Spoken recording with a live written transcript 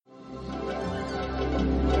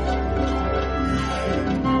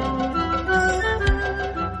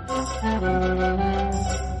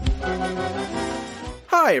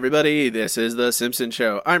Hi, everybody. This is The Simpsons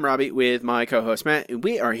Show. I'm Robbie with my co-host Matt, and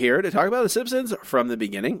we are here to talk about The Simpsons from the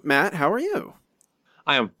beginning. Matt, how are you?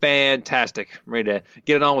 I am fantastic. I'm ready to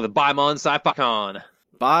get it on with a bi-month sci-fi con.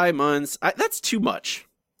 Bi-months. That's too much.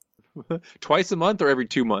 Twice a month or every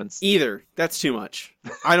 2 months? Either. That's too much.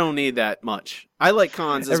 I don't need that much. I like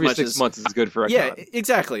cons as every much as... Every 6 months is good for a con. Yeah,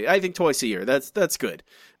 exactly. I think twice a year. That's good.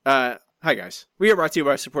 Hi, guys. We are brought to you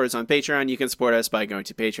by our supporters on Patreon. You can support us by going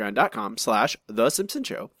to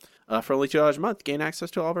patreon.com/TheSimpsonsShow. For only $2 a month, gain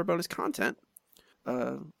access to all of our bonus content.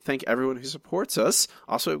 Thank everyone who supports us.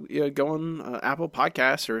 Also, go on Apple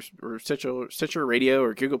Podcasts or Stitcher Radio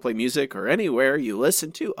or Google Play Music or anywhere you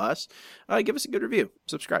listen to us. Give us a good review.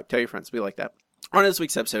 Subscribe. Tell your friends. We like that. On this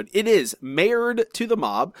week's episode, it is Mayored to the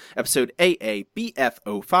Mob, episode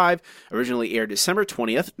AABF05, originally aired December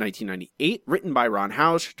 20th, 1998, written by Ron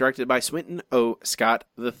Housh, directed by Swinton O. Scott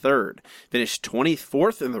III. Finished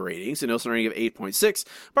 24th in the ratings, a Nielsen rating of 8.6,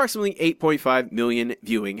 approximately 8.5 million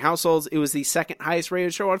viewing households. It was the second highest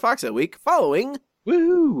rated show on Fox that week, following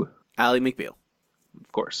Ally McBeal.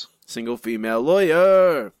 Of course. Single female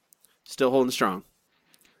lawyer. Still holding strong.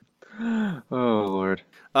 Oh, Lord.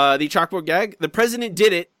 The chalkboard gag, the president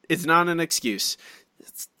did it, is not an excuse.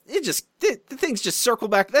 The things just circle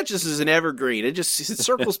back. That just is an evergreen. It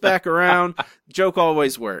circles back around. Joke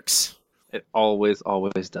always works. It always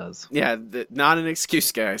does. Yeah, not an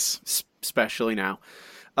excuse, guys, especially now.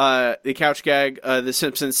 The couch gag, the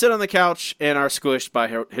Simpsons sit on the couch and are squished by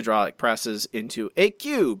hydraulic presses into a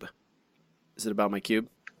cube. Is it about my cube?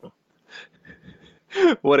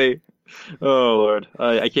 Oh, Lord.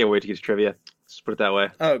 I can't wait to get to trivia. Just put it that way.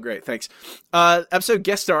 Oh, great. Thanks. Episode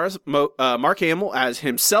guest stars Mark Hamill as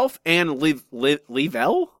himself and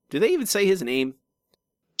Lavelle. Do they even say his name?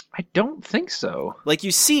 I don't think so. Like,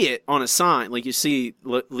 you see it on a sign. Like, you see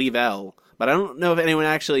Lavelle. But I don't know if anyone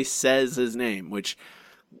actually says his name, which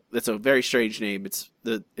that's a very strange name. It's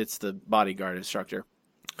the bodyguard instructor.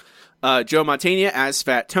 Joe Mantegna as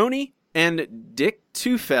Fat Tony. And Dick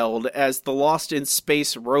Tufeld as the Lost in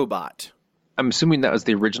Space robot. I'm assuming that was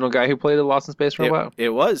the original guy who played the Lost in Space robot? It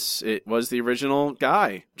was the original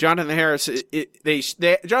guy. Jonathan Harris,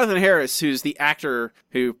 Jonathan Harris, who's the actor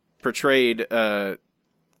who portrayed,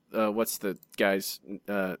 what's the guy's,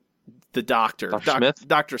 the doctor. Dr. Smith?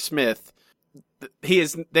 Dr. Smith.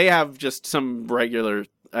 They have just some regular,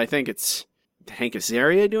 I think it's Hank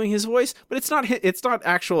Azaria doing his voice, but it's not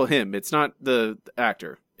actual him. It's not the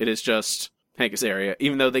actor. It is just Hank Azaria,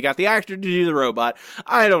 even though they got the actor to do the robot.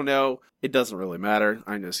 I don't know. It doesn't really matter.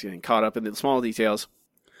 I'm just getting caught up in the small details.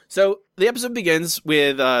 So the episode begins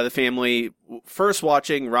with the family first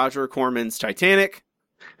watching Roger Corman's Titanic.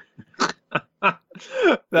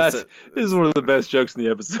 This is one of the best jokes in the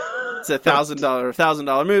episode. It's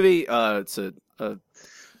 $1,000 movie. It's a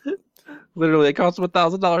literally it cost them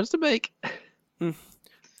 $1,000 to make.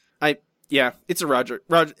 Yeah, it's a Roger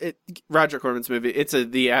Corman's movie. It's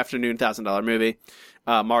the afternoon $1,000 movie.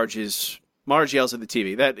 Marge yells at the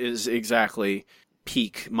TV. That is exactly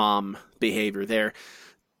peak mom behavior there.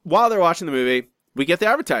 While they're watching the movie, we get the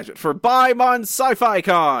advertisement for Bi-Month Sci-Fi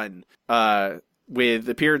Con, with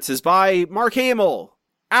appearances by Mark Hamill,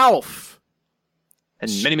 Alf, and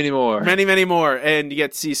many, many more. Many, many more. And you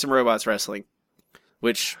get to see some robots wrestling,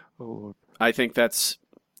 which I think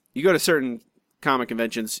you go to certain comic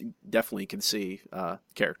conventions, you definitely can see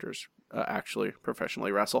characters actually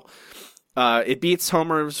professionally wrestle. It beats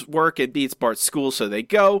Homer's work. It beats Bart's school, so they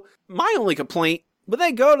go. My only complaint, when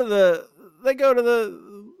they go to the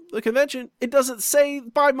convention, it doesn't say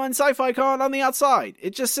Bi-Month Sci-Fi Con on the outside.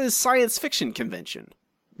 It just says Science Fiction Convention.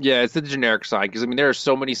 Yeah, it's the generic sign, because, there are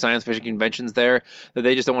so many science fiction conventions there that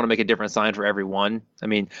they just don't want to make a different sign for every one.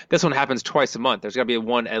 This one happens twice a month. There's got to be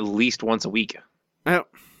one at least once a week. I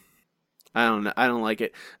don't know. I don't like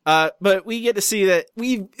it. But we get to see that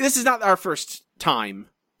this is not our first time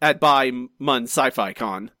at Bi-Month Sci-Fi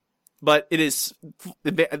Con, but it is,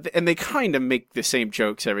 and they kind of make the same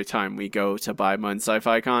jokes every time we go to Bi-Month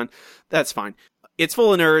Sci-Fi Con. That's fine. It's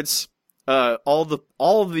full of nerds.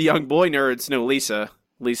 All of the young boy nerds know Lisa.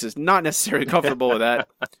 Lisa's not necessarily comfortable with that.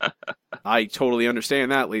 I totally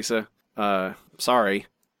understand that, Lisa. Sorry.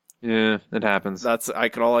 Yeah, it happens.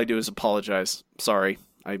 All I do is apologize. Sorry.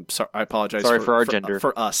 I apologize. Sorry for our gender.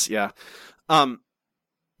 For us, yeah. No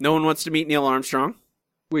one wants to meet Neil Armstrong.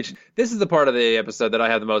 Which, this is the part of the episode that I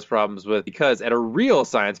have the most problems with, because at a real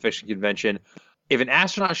science fiction convention, if an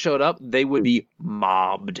astronaut showed up, they would be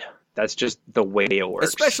mobbed. That's just the way it works.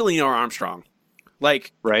 Especially Neil Armstrong.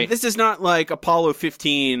 Like, right? This is not like Apollo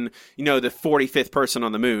 15, the 45th person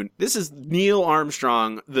on the moon. This is Neil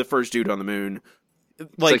Armstrong, the first dude on the moon.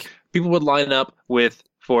 Like people would line up with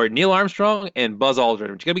for Neil Armstrong and Buzz Aldrin.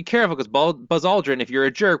 But you gotta be careful because Buzz Aldrin, if you're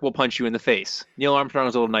a jerk, will punch you in the face. Neil Armstrong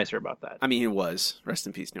was a little nicer about that. I mean, he was. Rest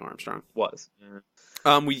in peace, Neil Armstrong. Was.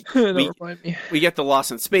 We get the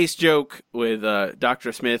Lost in Space joke with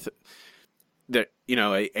Dr. Smith. That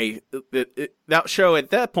that show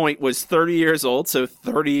at that point was 30 years old, so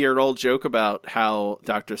 30-year-old joke about how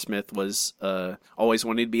Dr. Smith was always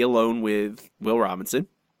wanted to be alone with Will Robinson.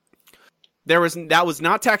 That was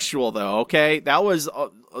not textual though. Okay, that was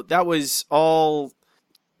all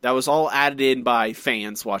added in by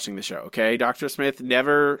fans watching the show. Okay, Dr. Smith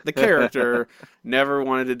the character never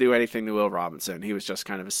wanted to do anything to Will Robinson. He was just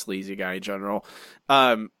kind of a sleazy guy in general.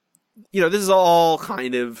 This is all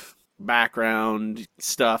kind of background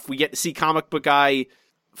stuff. We get to see comic book guy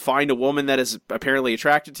find a woman that is apparently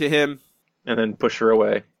attracted to him and then push her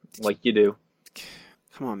away like you do.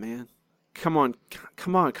 Come on, man. Come on,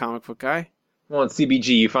 comic book guy. Well, in CBG,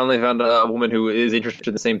 you finally found a woman who is interested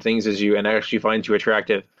in the same things as you and actually finds you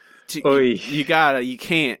attractive. You gotta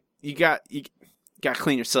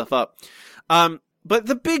clean yourself up. But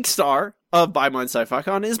the big star of By Mind Sci-Fi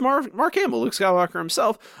Con is Mark Hamill, Luke Skywalker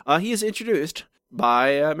himself. He is introduced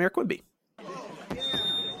by Mayor Quimby.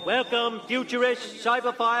 Welcome, futurists,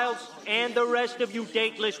 cyberphiles, and the rest of you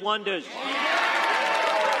dateless wonders.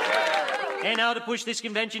 And now to push this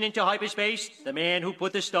convention into hyperspace, the man who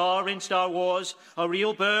put the star in Star Wars, a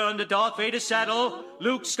real burr under Darth Vader's saddle,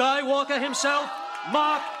 Luke Skywalker himself,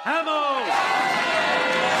 Mark Hamill!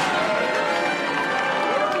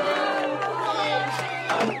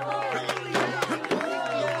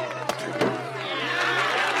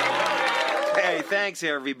 Thanks,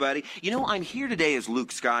 everybody. I'm here today as Luke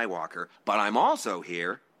Skywalker, but I'm also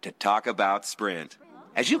here to talk about Sprint.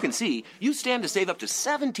 As you can see, you stand to save up to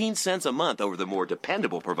 17 cents a month over the more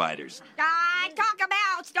dependable providers. Talk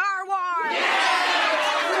about Star Wars!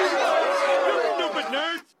 You stupid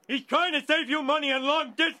nerds! He's trying to save you money on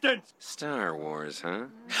long distance! Star Wars, huh?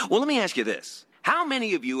 Well, let me ask you this. How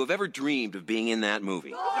many of you have ever dreamed of being in that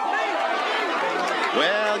movie?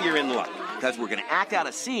 Well, you're in luck. Because we're going to act out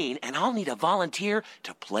a scene, and I'll need a volunteer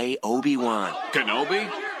to play Obi-Wan. Kenobi?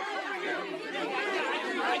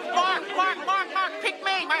 Mark, pick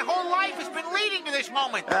me! My whole life has been leading to this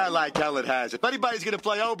moment! I like hell it has. If anybody's going to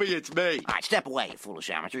play Obi, it's me. All right, step away, you foolish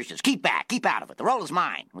amateurs. Just keep back, keep out of it. The role is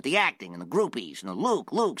mine, with the acting and the groupies and the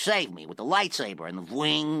Luke, save me, with the lightsaber and the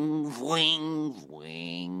vwing.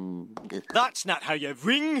 That's not how you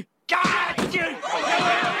ring!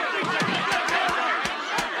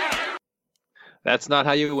 That's not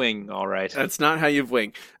how you wing, all right. That's not how you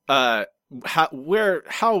wing. The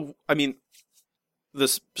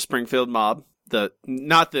Springfield mob,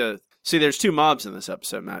 there's two mobs in this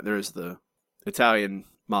episode, Matt. There's the Italian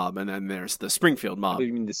mob, and then there's the Springfield mob.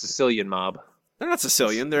 You mean the Sicilian mob? They're not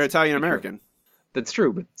Sicilian, they're Italian-American. That's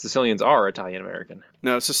true, but Sicilians are Italian-American.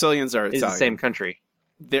 No, Sicilians are Italian. It's the same country.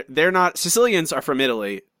 They're not, Sicilians are from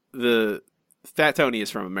Italy. The Fat Tony is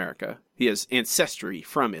from America. He has ancestry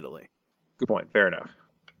from Italy. Good point. Fair enough.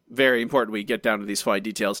 Very important we get down to these fine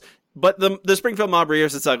details. But the Springfield mob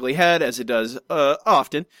rears its ugly head, as it does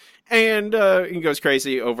often, and it goes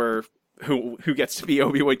crazy over who gets to be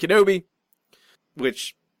Obi-Wan Kenobi,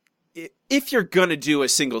 which, if you're going to do a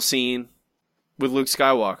single scene with Luke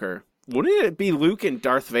Skywalker, wouldn't it be Luke and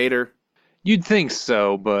Darth Vader? You'd think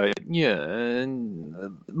so, but yeah,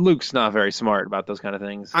 Luke's not very smart about those kind of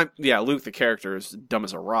things. Luke the character is dumb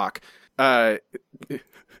as a rock. That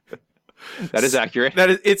is accurate.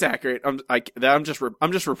 It's accurate. I'm just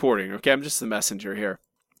reporting. Okay, I'm just the messenger here.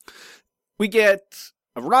 We get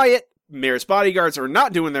a riot. Mayor's bodyguards are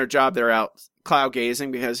not doing their job. They're out cloud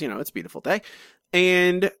gazing because it's a beautiful day,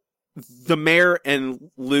 and the mayor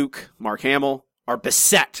and Luke, Mark Hamill, are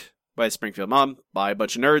beset by the Springfield mob, by a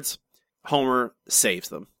bunch of nerds. Homer saves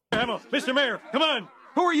them. Hamill, Mr. Mayor, come on!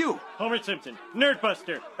 Who are you? Homer Simpson,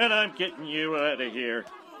 Nerdbuster, and I'm getting you out of here.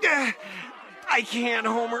 I can't,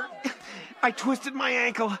 Homer. I twisted my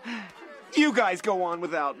ankle. You guys go on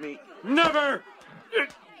without me. Never!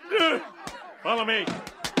 Follow me.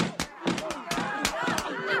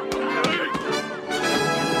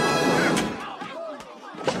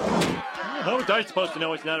 How was I supposed to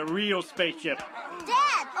know it's not a real spaceship?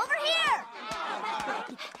 Dad, over here!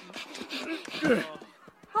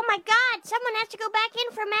 Oh my God, someone has to go back in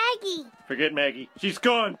for Maggie. Forget Maggie. She's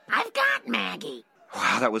gone. I've got Maggie.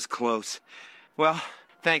 Wow, that was close. Well,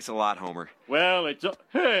 thanks a lot, Homer. Well,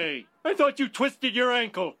 hey, I thought you twisted your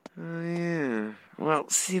ankle. Oh, yeah. Well,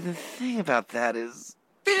 see, the thing about that is...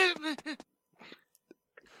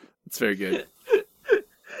 It's very good.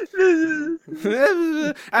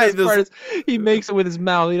 Best part is he makes it with his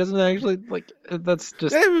mouth. He doesn't actually like. That's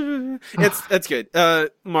just. That's good.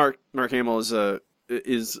 Mark Hamill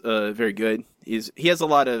is very good. He has a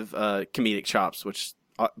lot of comedic chops, which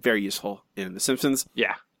are very useful in The Simpsons.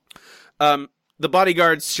 Yeah. The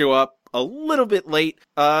bodyguards show up a little bit late,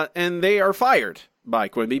 and they are fired by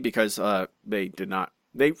Quimby because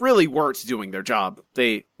they really weren't doing their job.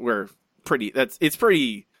 They were that's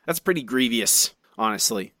pretty grievous,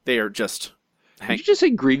 honestly. They are just... Did you just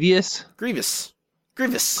say grievous? Grievous,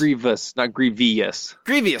 not grievous.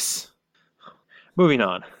 Grievous. Moving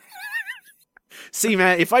on. See,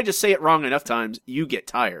 man, if I just say it wrong enough times, you get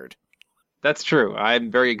tired. That's true.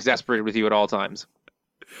 I'm very exasperated with you at all times.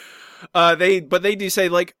 They do say,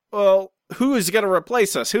 like, well, who is going to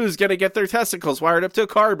replace us? Who's going to get their testicles wired up to a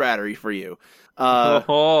car battery for you?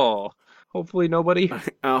 Hopefully nobody.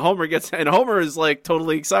 Homer is, like,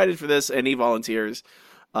 totally excited for this, and he volunteers.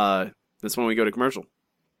 That's when we go to commercial.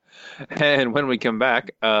 And when we come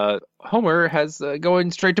back, Homer has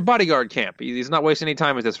going straight to bodyguard camp. He's not wasting any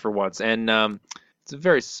time with this for once, and it's a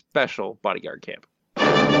very special bodyguard camp.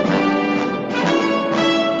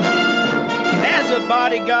 As a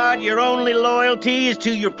bodyguard, your only loyalty is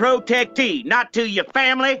to your protectee, not to your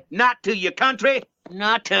family, not to your country,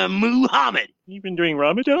 not to Muhammad. You've been doing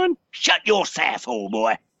Ramadan? Shut your sass hole,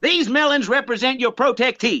 boy. These melons represent your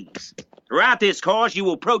protectees. Throughout this course, you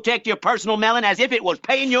will protect your personal melon as if it was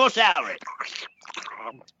paying your salary.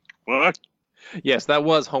 What? Yes, that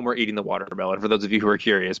was Homer eating the watermelon, for those of you who are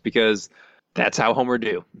curious, because that's how Homer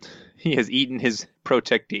do. He has eaten his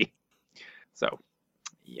protectee. So,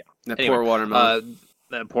 yeah. Poor watermelon.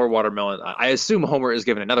 That poor watermelon. I assume Homer is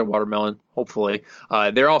given another watermelon, hopefully.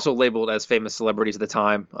 They're also labeled as famous celebrities at the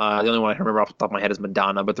time. The only one I can remember off the top of my head is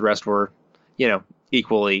Madonna, but the rest were,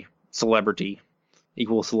 equal celebrities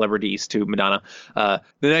to Madonna. The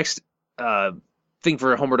next thing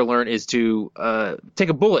for Homer to learn is to take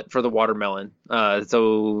a bullet for the watermelon.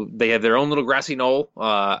 So they have their own little grassy knoll,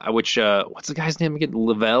 which, what's the guy's name again?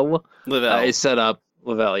 Lavelle? Is set up.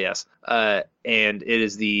 Lavelle, yes. And it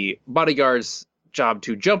is the bodyguard's job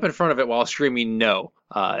to jump in front of it while screaming no.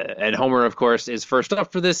 And Homer, of course, is first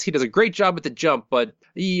up for this. He does a great job at the jump, but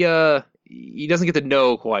he doesn't get the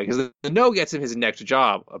no quite, because the no gets him his next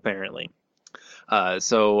job, apparently.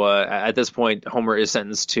 So at this point, Homer is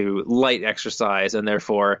sentenced to light exercise, and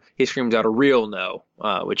therefore he screams out a real no,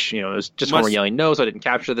 which, is just Homer yelling no, so I didn't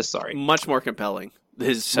capture this, sorry. Much more compelling.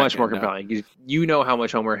 Much more compelling. You know how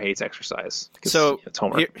much Homer hates exercise. So it's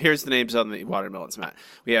Homer. Here's the names on the watermelons, Matt.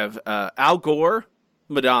 We have Al Gore,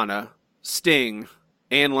 Madonna, Sting,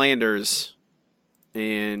 Ann Landers,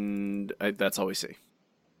 and that's all we see.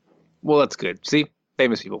 Well, that's good. See?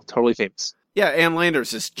 Famous people. Totally famous. Yeah, Ann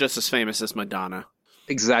Landers is just as famous as Madonna.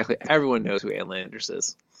 Exactly. Everyone knows who Ann Landers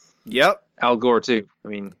is. Yep. Al Gore, too. I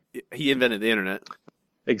mean... He invented the internet.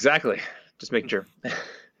 Exactly. Just making sure.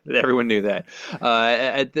 Everyone knew that.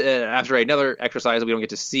 After another exercise we don't get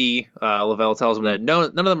to see, Lavelle tells him that none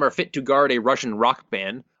of them are fit to guard a Russian rock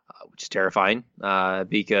band, which is terrifying,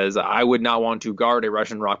 because I would not want to guard a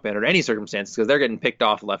Russian rock band under any circumstances, because they're getting picked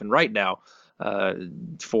off left and right now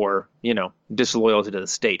for, disloyalty to the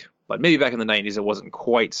state. But maybe back in the 90s it wasn't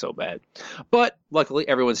quite so bad. But luckily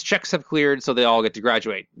everyone's checks have cleared, so they all get to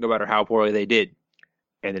graduate, no matter how poorly they did.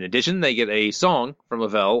 And in addition, they get a song from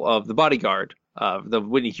Lavelle of The Bodyguard, the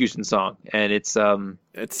Whitney Houston song, and that's not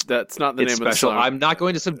the name special. of the song. I'm not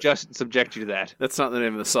going to subject you to that. That's not the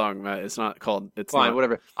name of the song, Matt. It's not called. It's fine, not...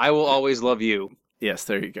 whatever. I Will Always Love You. Yes,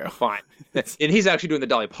 there you go. Fine. And he's actually doing the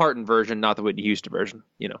Dolly Parton version, not the Whitney Houston version.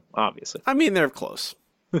 Obviously. I mean, they're close.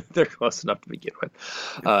 They're close enough to begin with.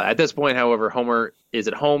 At this point, however, Homer is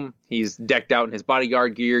at home. He's decked out in his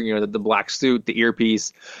bodyguard gear, the black suit, the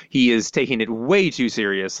earpiece. He is taking it way too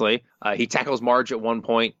seriously. He tackles Marge at one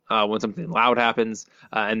point when something loud happens.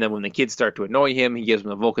 And then when the kids start to annoy him, he gives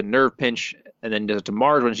them a Vulcan nerve pinch, and then does it to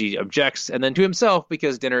Marge when she objects, and then to himself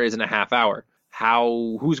because dinner is in a half hour.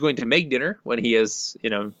 Who's going to make dinner when he has,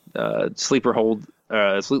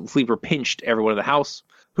 sleeper pinched everyone in the house?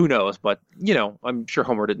 Who knows? But, I'm sure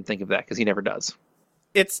Homer didn't think of that because he never does.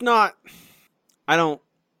 It's not...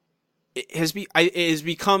 It has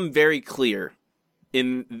become very clear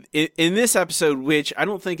in this episode, which I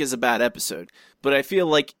don't think is a bad episode, but I feel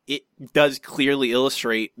like it does clearly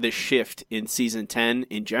illustrate the shift in season 10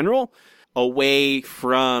 in general, away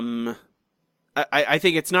from... I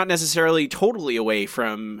think it's not necessarily totally away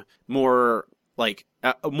from more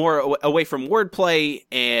away from wordplay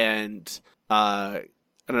and...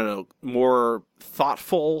 more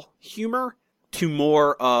thoughtful humor to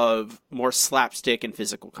more slapstick and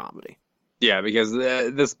physical comedy. Yeah, because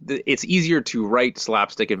it's easier to write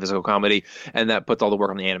slapstick and physical comedy, and that puts all the work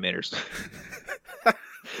on the animators.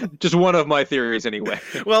 Just one of my theories, anyway.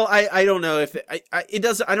 Well, I don't know if it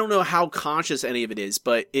does. I don't know how conscious any of it is,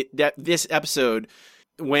 but this episode,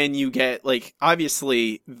 when you get like,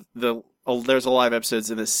 obviously there's a lot of episodes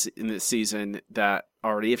in this season that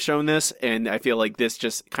already have shown this, and I feel like this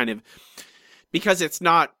just kind of, because it's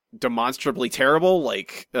not demonstrably terrible,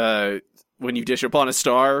 like when you dish upon a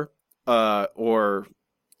star. Or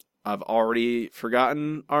I've already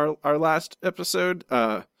forgotten our last episode.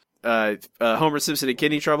 Homer Simpson in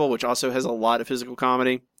Kidney Trouble, which also has a lot of physical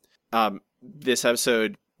comedy. This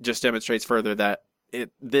episode just demonstrates further that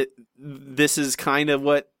this is kind of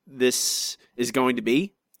what this is going to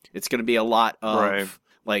be. It's going to be a lot of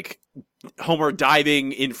like Homer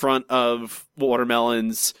diving in front of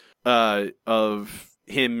watermelons, of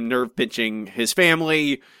him nerve pinching his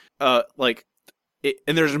family, and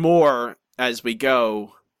there's more as we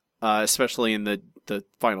go, especially in the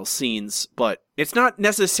final scenes, but it's not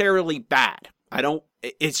necessarily bad.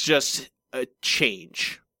 It's just a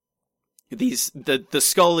change. The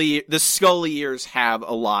Scullyers have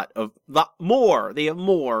a lot more. They have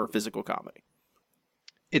more physical comedy.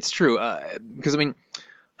 It's true, because I mean,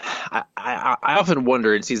 I often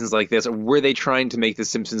wonder in seasons like this, were they trying to make The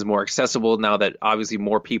Simpsons more accessible now that obviously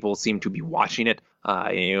more people seem to be watching it?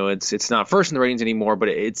 It's not first in the ratings anymore, but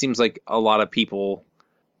it seems like a lot of people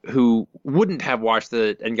who wouldn't have watched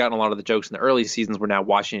it and gotten a lot of the jokes in the early seasons were now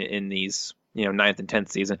watching it in these, 9th and 10th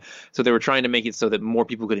season. So they were trying to make it so that more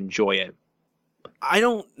people could enjoy it. I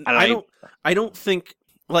don't think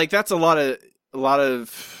like that's a lot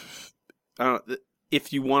of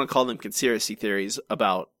if you want to call them conspiracy theories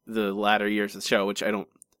about the latter years of the show, which I don't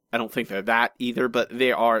think they're that either, but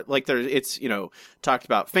they are like it's talked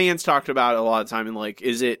about, fans talked about it a lot of time, and like,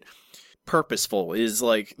 is it purposeful? Is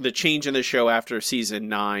like the change in the show after season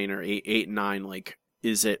 9 or 8 and 9, like,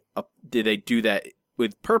 is it did they do that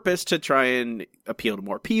with purpose to try and appeal to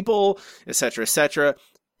more people, etc., etc.?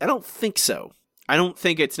 I don't think so. I don't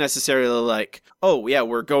think it's necessarily like, oh yeah,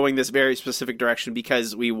 we're going this very specific direction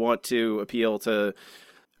because we want to appeal to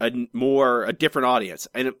a different audience.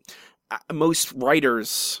 And most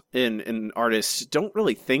writers and artists don't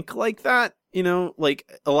really think like that.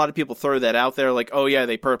 Like a lot of people throw that out there, like, oh yeah,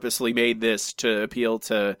 they purposely made this to appeal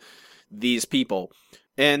to these people.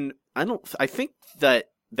 And I think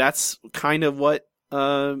that's kind of what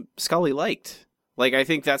Scully liked. Like, I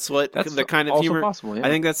think that's the kind of humor. Possible, yeah. I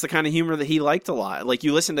think that's the kind of humor that he liked a lot. Like,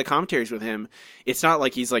 you listen to commentaries with him, it's not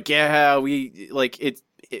like he's like, yeah, we like it.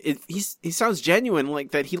 He sounds genuine,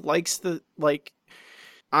 like that. He likes the like.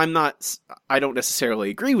 I don't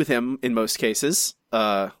necessarily agree with him in most cases.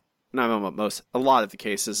 A lot of the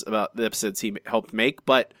cases about the episodes he helped make,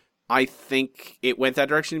 but I think it went that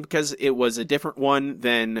direction because it was a different one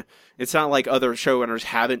than. It's not like other showrunners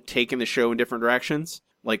haven't taken the show in different directions,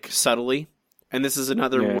 like subtly. And this is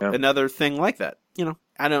another thing like that.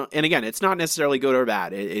 And again, it's not necessarily good or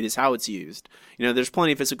bad. It is how it's used. There's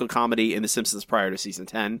plenty of physical comedy in The Simpsons prior to season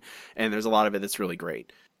 10, and there's a lot of it that's really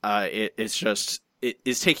great. It's just, it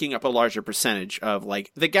is taking up a larger percentage of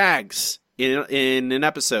like the gags in an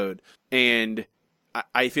episode. And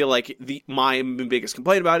I feel like my biggest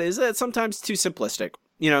complaint about it is that it's sometimes too simplistic.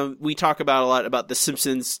 We talk about a lot about the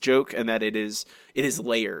Simpsons joke and that it is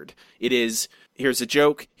layered. It is, here's a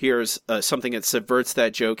joke, here's something that subverts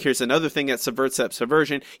that joke, here's another thing that subverts that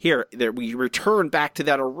subversion, we return back to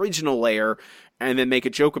that original layer and then make a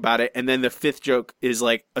joke about it, and then the fifth joke is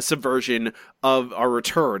like a subversion of our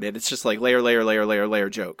return, and it's just like layer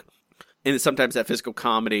joke. And sometimes that physical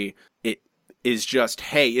comedy, it is just,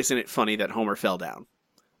 hey, isn't it funny that Homer fell down?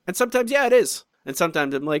 And sometimes, yeah, it is. And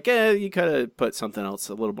sometimes I'm like, you could have put something else,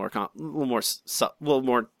 a little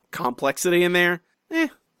more complexity in there. This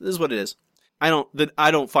is what it is. I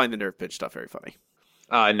don't find the nerve pitch stuff very funny.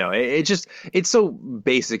 No, it's so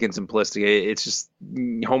basic and simplistic. It's just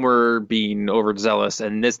Homer being overzealous,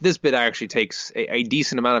 and this bit actually takes a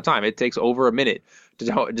decent amount of time. It takes over a minute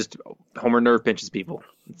to just Homer nerve pinches people.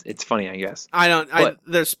 It's funny, I guess.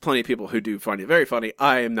 There's plenty of people who do find it very funny.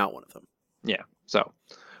 I am not one of them. Yeah. So,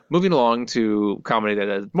 moving along to comedy that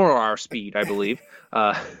is more our speed, I believe.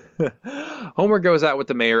 Homer goes out with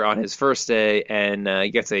the mayor on his first day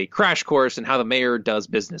and gets a crash course in how the mayor does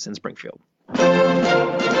business in Springfield.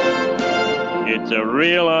 It's a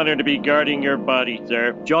real honor to be guarding your body,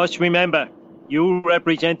 sir. Just remember, you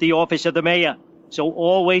represent the office of the mayor, so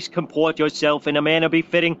always comport yourself in a manner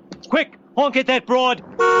befitting. Quick, honk at that broad!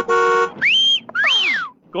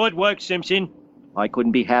 Good work, Simpson. I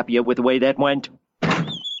couldn't be happier with the way that went.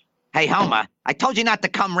 Hey, Homer, I told you not to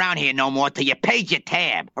come round here no more till you paid your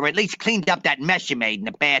tab, or at least cleaned up that mess you made in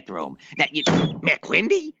the bathroom. That you... Mayor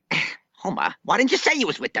Quimby? Homer, why didn't you say you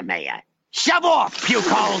was with the mayor? Shove off, puke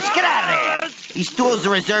holes! Get out of there! These stools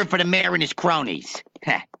are reserved for the mayor and his cronies.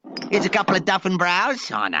 Here's a couple of Duff and Brows,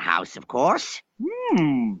 on the house, of course.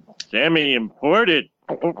 Semi-imported.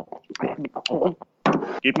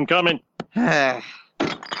 Keep 'em coming.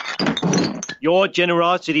 Your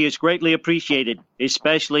generosity is greatly appreciated,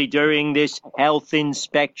 especially during this health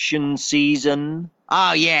inspection season.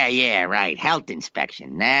 Oh, yeah, right. Health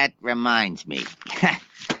inspection. That reminds me.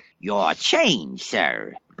 Your change,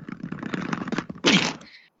 sir.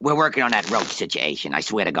 We're working on that roach situation, I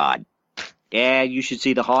swear to God. Yeah, you should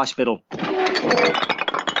see the hospital.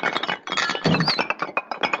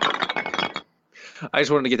 I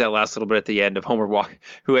just wanted to get that last little bit at the end of Homer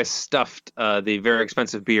who has stuffed the very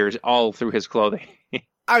expensive beers all through his clothing.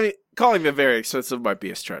 I mean, calling them very expensive might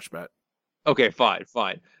be a stretch, but okay, fine.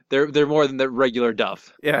 They're more than the regular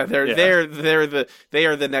Duff. Yeah, they are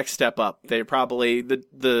the next step up. They're probably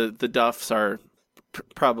the Duffs are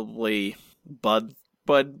probably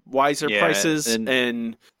Budweiser prices,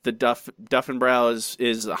 and the Duff and Brow is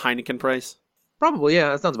a Heineken price. Probably, yeah,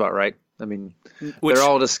 that sounds about right. I mean, they're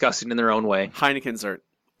all disgusting in their own way. Heineken's are.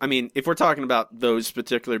 I mean, if we're talking about those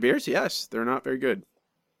particular beers, yes, they're not very good.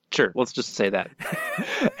 Sure, let's just say that.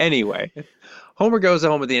 Anyway, Homer goes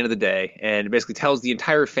home at the end of the day and basically tells the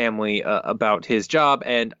entire family about his job,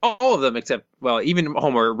 and all of them except, well, even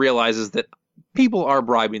Homer realizes that people are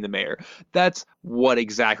bribing the mayor. That's what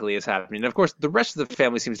exactly is happening. And of course, the rest of the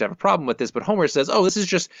family seems to have a problem with this, but Homer says, oh, this is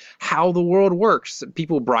just how the world works.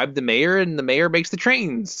 People bribe the mayor, and the mayor makes the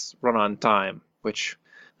trains run on time, which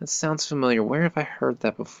that sounds familiar. Where have I heard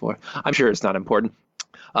that before? I'm sure it's not important.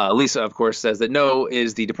 Lisa, of course, says that no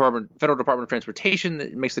is the Federal Department of Transportation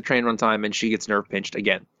that makes the train run time, and she gets nerve pinched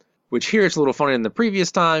again. Which here it's a little funnier than the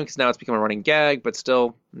previous time, because now it's become a running gag, but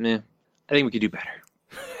still, I think we could do better.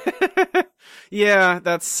 Yeah,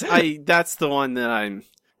 that's the one that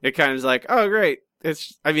it kind of is like, oh, great.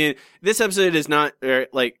 This episode is not,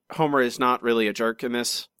 like, Homer is not really a jerk in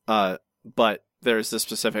this, but there's this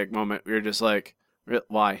specific moment where you're just like,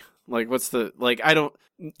 why? Like, what's the, like,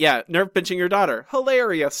 nerve pinching your daughter.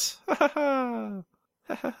 Hilarious. Yeah.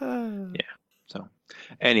 So,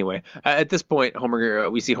 anyway, at this point,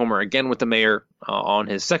 we see Homer again with the mayor on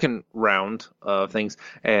his second round of things,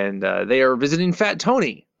 and they are visiting Fat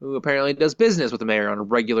Tony, who apparently does business with the mayor on a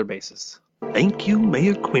regular basis. Thank you,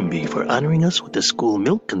 Mayor Quimby, for honoring us with the school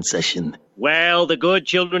milk concession. Well, the good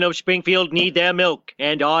children of Springfield need their milk,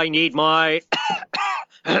 and I need my...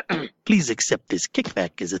 Please accept this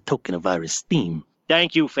kickback as a token of our esteem.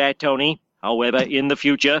 Thank you, Fat Tony. However, in the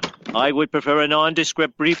future, I would prefer a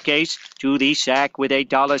nondescript briefcase to the sack with a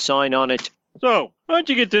 $sign on it. So, how'd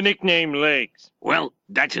you get the nickname Legs? Well,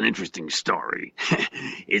 that's an interesting story.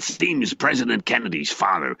 It seems President Kennedy's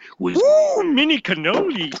father was... Ooh, mini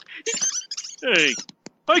cannolis! Hey,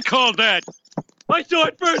 I called that! I saw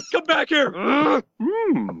it first! Come back here!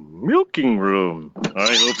 Milking room.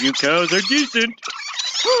 I hope you cows are decent.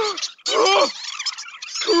 Oh,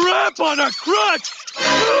 crap on a crutch!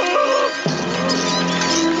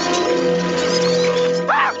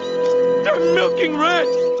 They're milking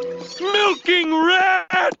rats! Milking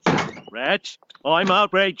rats! Rats? I'm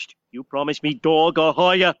outraged. You promised me dog or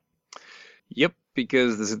hire. Yep,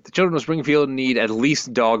 because the children of Springfield need at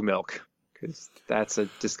least dog milk. Because that's a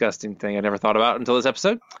disgusting thing I never thought about until this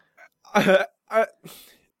episode.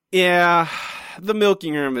 Yeah, the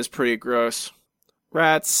milking room is pretty gross.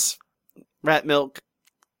 Rat milk.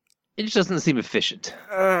 It just doesn't seem efficient.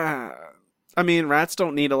 Rats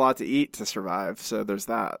don't need a lot to eat to survive, so there's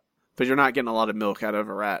that. But you're not getting a lot of milk out of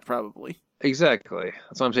a rat, probably. Exactly.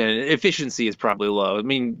 That's what I'm saying. Efficiency is probably low. I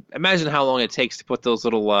mean, imagine how long it takes to put those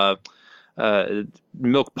little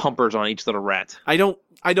milk pumpers on each little rat. I don't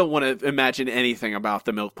want to imagine anything about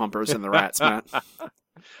the milk pumpers and the rats, Matt.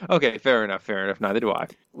 Okay, fair enough. Neither do I.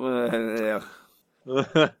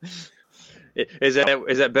 Is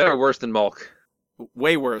that better or worse than milk?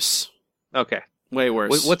 Way worse. Okay. Way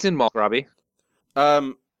worse. What's in milk, Robbie?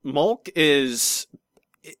 Milk is...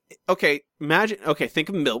 Okay, think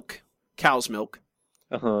of milk. Cow's milk.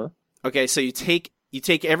 Uh-huh. Okay, so you take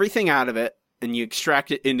everything out of it and you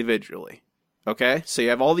extract it individually. Okay? So you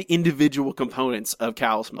have all the individual components of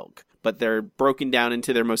cow's milk, but they're broken down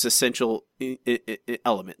into their most essential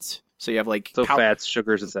elements. So you have fats,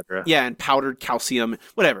 sugars, etc. Yeah, and powdered calcium,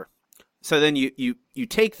 whatever. So then you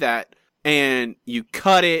take that and you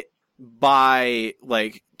cut it by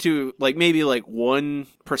to maybe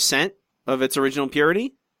 1% of its original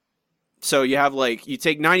purity. So you have you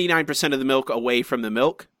take 99% of the milk away from the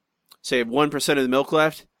milk, So you have 1% of the milk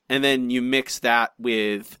left, and then you mix that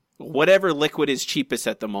with whatever liquid is cheapest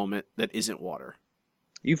at the moment that isn't water.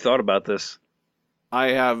 You've thought about this. I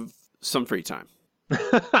have some free time.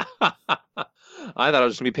 I thought it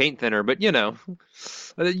was going to be paint thinner, but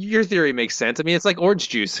your theory makes sense. I mean, it's like orange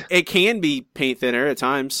juice. It can be paint thinner at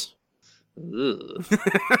times. Ugh.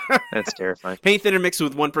 That's terrifying. Paint thinner mixed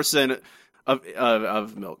with 1%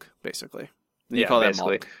 of milk, basically. And you call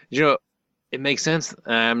basically. that milk. It makes sense.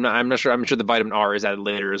 I'm not sure. I'm sure the vitamin R is added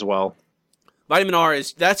later as well. Vitamin R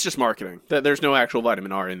that's just marketing. There's no actual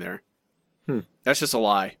vitamin R in there. That's just a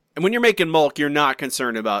lie. And when you're making milk, you're not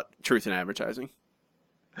concerned about truth in advertising.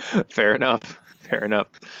 Fair enough.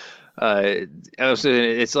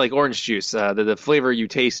 It's like orange juice. The flavor you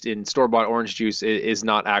taste in store-bought orange juice is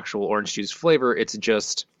not actual orange juice flavor. It's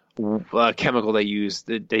just a chemical they use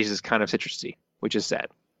that tastes kind of citrusy, which is sad.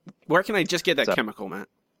 Where can I just get that chemical, Matt?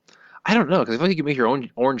 I don't know, because I feel like you can make your own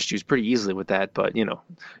orange juice pretty easily with that, but, you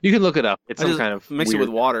can look it up. It's some kind of mix it with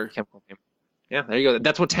water. Chemical name. Yeah, there you go.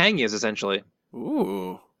 That's what Tang is, essentially.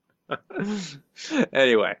 Ooh.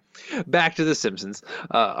 Anyway, back to The Simpsons.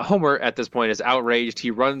 Homer, at this point, is outraged. He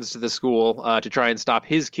runs to the school to try and stop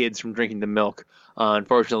his kids from drinking the milk.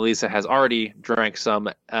 Unfortunately, Lisa has already drank some.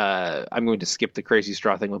 I'm going to skip the crazy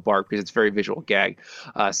straw thing with Bart because it's a very visual gag.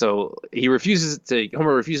 So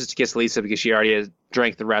Homer refuses to kiss Lisa because she already has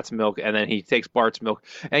drank the rat's milk, and then he takes Bart's milk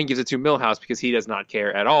and gives it to Milhouse because he does not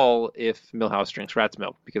care at all if Milhouse drinks rat's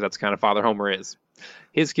milk, because that's kind of Father Homer is.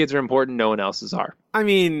 His kids are important, no one else's are. I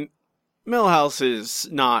mean, Milhouse is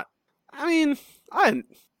not. I mean,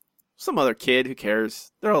 some other kid, who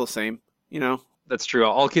cares? They're all the same, That's true.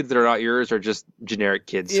 All kids that are not yours are just generic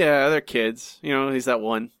kids. Yeah, they're kids. He's that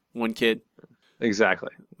one kid.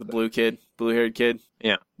 Exactly. The blue-haired kid.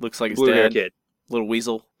 Yeah. Looks like his Blue-haired dad. Kid. Little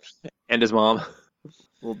weasel. And his mom.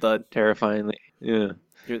 Little dud. Terrifyingly. Yeah.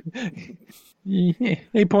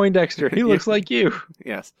 Hey, Poindexter, he looks like you.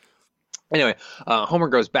 Yes. Anyway, Homer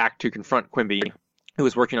goes back to confront Quimby, who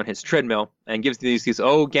is working on his treadmill, and gives these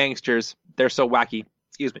gangsters, they're so wacky.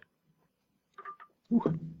 Excuse me.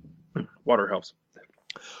 Ooh. Water helps.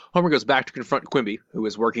 Homer goes back to confront Quimby, who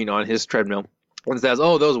is working on his treadmill, and says,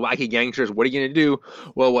 those wacky gangsters, what are you going to do?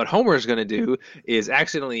 Well, what Homer's going to do is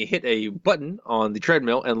accidentally hit a button on the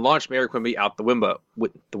treadmill and launch Mayor Quimby out the window.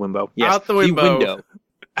 Yes, out the window.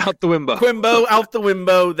 Out the window. Quimbo out the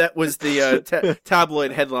window. That was the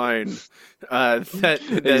tabloid headline.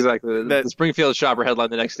 Exactly. The Springfield Shopper headline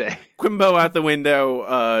the next day. Quimbo out the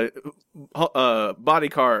window.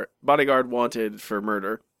 Bodyguard wanted for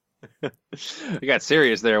murder. We got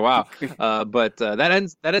serious there. Wow. But that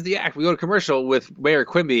ends the act. We go to commercial with Mayor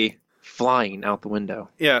Quimby flying out the window.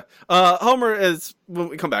 Yeah. Homer is, when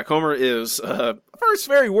we come back, Homer is first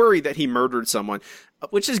very worried that he murdered someone,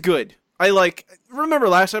 which is good. Remember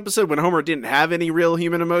last episode when Homer didn't have any real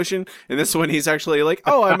human emotion, and this one he's actually like,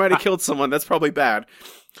 I might have killed someone. That's probably bad.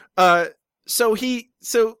 So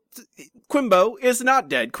Quimbo is not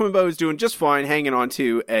dead. Quimbo is doing just fine, hanging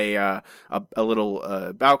onto a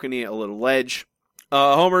little balcony, a little ledge.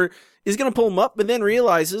 Homer is gonna pull him up, but then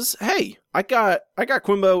realizes, hey, I got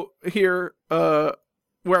Quimbo here, right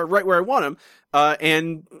where I want him.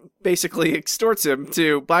 And basically extorts him,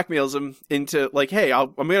 blackmails him into hey,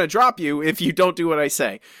 I'm going to drop you if you don't do what I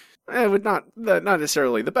say. Would not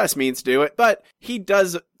necessarily the best means to do it, but he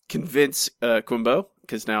does convince Quimbo,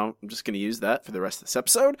 because now I'm just going to use that for the rest of this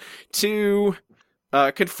episode, to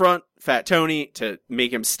confront Fat Tony, to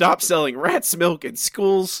make him stop selling rat's milk in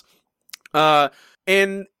schools,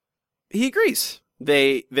 and he agrees.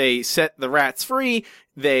 They set the rats free,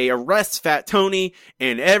 they arrest Fat Tony,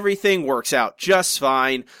 and everything works out just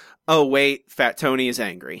fine. Oh wait, Fat Tony is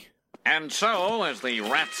angry. And so, as the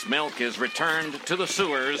rat's milk is returned to the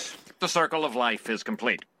sewers, the circle of life is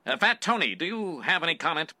complete. Fat Tony, do you have any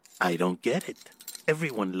comment? I don't get it.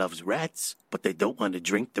 Everyone loves rats, but they don't want to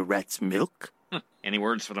drink the rat's milk. Any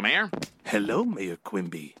words for the mayor? Hello, Mayor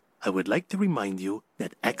Quimby. I would like to remind you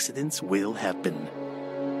that accidents will happen.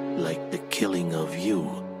 Like the killing of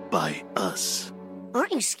you by us.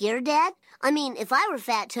 Aren't you scared, Dad? I mean, if I were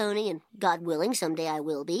Fat Tony, and God willing, someday I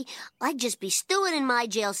will be, I'd just be stewing in my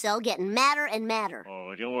jail cell getting madder and madder.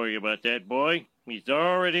 Oh, don't worry about that, boy. He's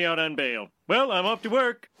already out on bail. Well, I'm off to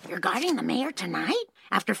work. You're guarding the mayor tonight?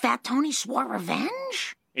 After Fat Tony swore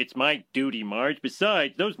revenge? It's my duty, Marge.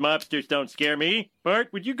 Besides, those mobsters don't scare me. Bart,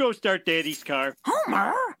 would you go start Daddy's car?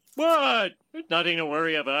 Homer! What? There's nothing to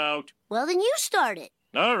worry about. Well, then you start it.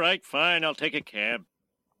 All right, fine. I'll take a cab.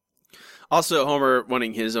 Also, Homer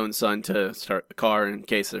wanting his own son to start the car in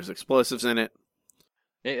case there's explosives in it.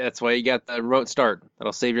 Hey, that's why you got the remote start.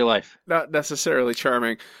 That'll save your life. Not necessarily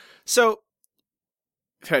charming. So,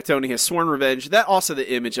 Fat Tony has sworn revenge. That also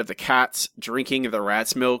the image of the cats drinking the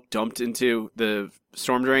rat's milk dumped into the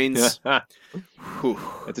storm drains.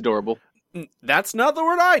 That's adorable. That's not the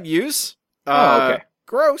word I'd use. Okay.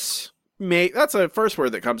 Gross. That's a first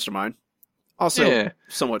word that comes to mind. Also,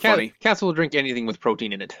 somewhat funny. Cats will drink anything with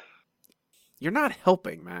protein in it. You're not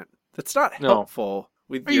helping, Matt. That's not helpful.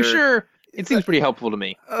 Are you sure? It seems pretty helpful to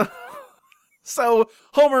me. So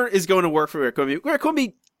Homer is going to work for Mayor Quimby. Mayor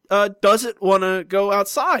Quimby doesn't want to go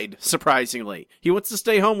outside, surprisingly. He wants to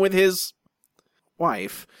stay home with his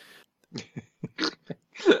wife.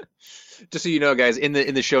 Just so you know, guys, in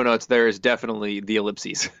the show notes, there is definitely the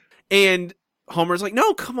ellipses. And Homer's like,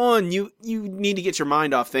 no, come on. You need to get your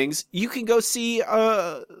mind off things. You can go see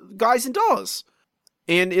Guys and Dolls.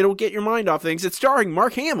 And it'll get your mind off things. It's starring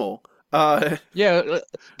Mark Hamill. Guys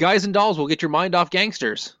and Dolls will get your mind off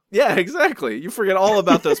gangsters. Yeah, exactly. You forget all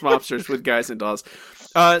about those mobsters with Guys and Dolls.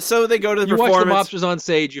 So they go to the performance. You watch the mobsters on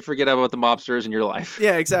stage, you forget about the mobsters in your life.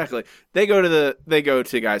 Yeah, exactly. They go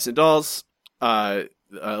to Guys and Dolls.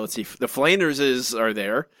 Let's see. The Flanderses are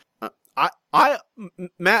there.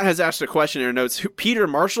 Matt has asked a question in her notes. Peter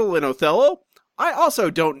Marshall and Othello? I also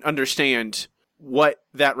don't understand what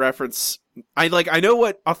that reference. I know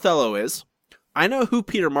what Othello is. I know who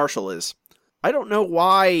Peter Marshall is. I don't know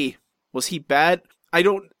why. Was he bad? I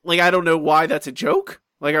don't know why that's a joke.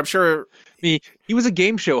 I'm sure he was a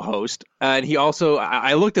game show host, and he also,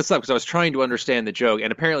 I looked this up because I was trying to understand the joke,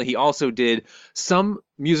 and apparently he also did some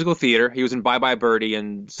musical theater. He was in Bye Bye Birdie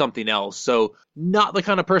and something else. So not the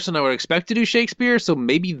kind of person I would expect to do Shakespeare. So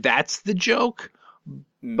maybe that's the joke.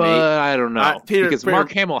 But I don't know. Because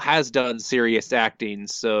Mark Hamill has done serious acting,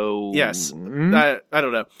 so... Yes. I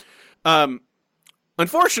don't know.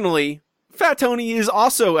 Unfortunately, Fat Tony is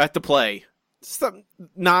also at the play.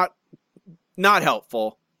 Not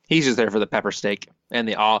helpful. He's just there for the pepper steak and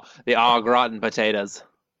the au gratin potatoes.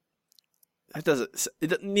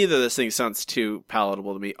 Neither of those things sounds too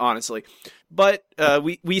palatable to me, honestly. But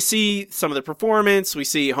we see some of the performance. We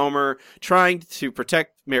see Homer trying to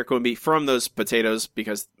protect Mayor Quimby from those potatoes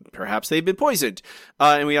because perhaps they've been poisoned.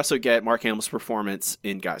 And we also get Mark Hamill's performance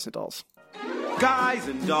in Guys and Dolls. Guys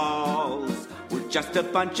and Dolls, we're just a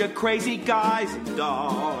bunch of crazy guys and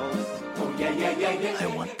dolls. Oh, yeah. I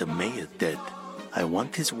want the mayor dead. I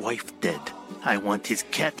want his wife dead. I want his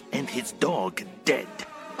cat and his dog dead.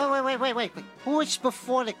 Oh, wait. Who is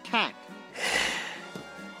before the cat?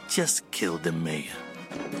 Just kill the mayor.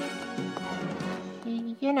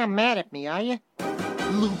 You're not mad at me, are you?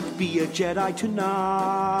 Luke, be a Jedi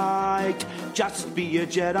tonight. Just be a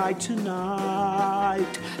Jedi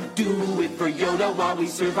tonight. Do it for Yoda while we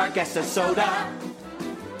serve our guests a soda.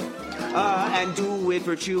 And do it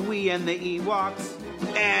for Chewie and the Ewoks.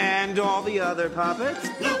 And all the other puppets.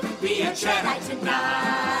 Luke, be a Jedi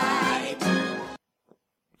tonight.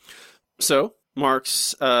 So, Mark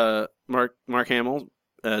Hamill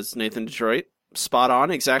as Nathan Detroit. Spot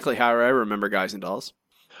on, exactly how I remember Guys and Dolls.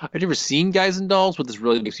 I've never seen Guys and Dolls, but this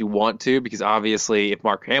really makes me want to, because obviously if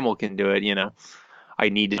Mark Hamill can do it, I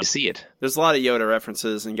need to see it. There's a lot of Yoda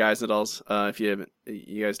references in Guys and Dolls, if you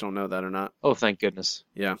guys don't know that or not. Oh, thank goodness.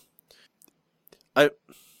 Yeah.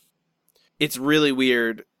 It's really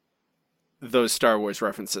weird, those Star Wars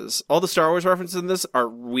references. All the Star Wars references in this are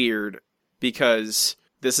weird, because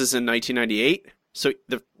this is in 1998, so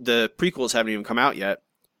the prequels haven't even come out yet.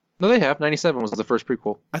 No, they have. 97 was the first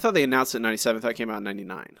prequel. I thought they announced it in 97. I thought it came out in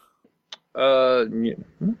 99. Yeah.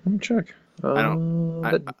 Let me check.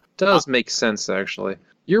 That does make sense, actually.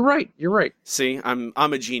 You're right. See, I'm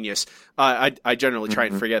a genius. I generally try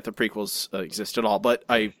and forget the prequels exist at all, but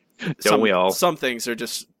don't we all? Some things are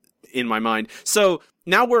just in my mind. So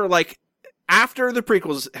now we're after the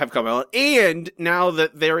prequels have come out, and now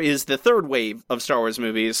that there is the third wave of Star Wars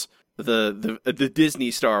movies, the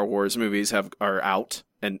Disney Star Wars movies are out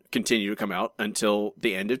and continue to come out until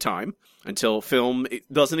the end of time, until film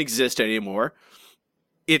doesn't exist anymore.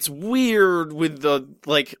 It's weird with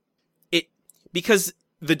because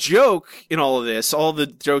the joke in all of this, all the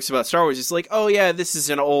jokes about Star Wars is oh yeah, this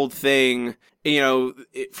is an old thing,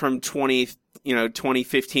 from 20,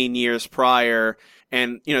 15 years prior.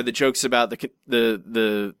 And, the jokes about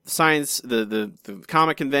the science, the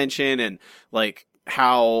comic convention, and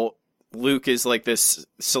how Luke is this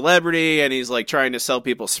celebrity and he's trying to sell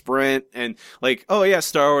people Sprint, and oh yeah,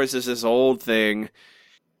 Star Wars is this old thing,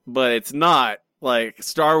 but it's not.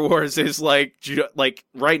 Star Wars is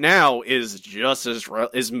right now is just as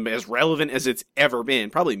relevant as it's ever been,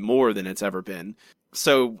 probably more than it's ever been.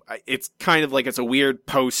 So it's kind of it's a weird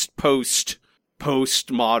postmodern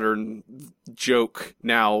joke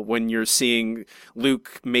now when you're seeing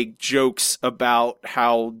Luke make jokes about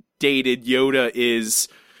how dated Yoda is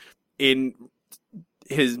in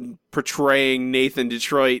his portraying Nathan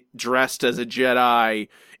Detroit dressed as a Jedi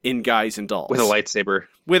in Guys and Dolls. With a lightsaber.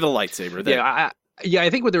 Yeah,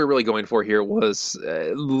 I think what they were really going for here was,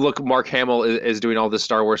 look, Mark Hamill is doing all this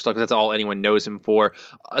Star Wars stuff. That's all anyone knows him for,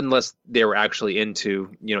 unless they were actually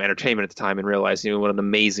into, entertainment at the time and realized, what an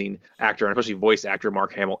amazing actor, and especially voice actor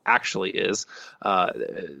Mark Hamill actually is.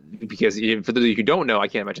 Because for those of you who don't know, I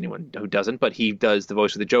can't imagine anyone who doesn't, but he does the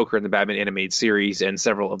voice of the Joker in the Batman animated series and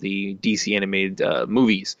several of the DC animated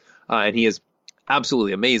movies. And he is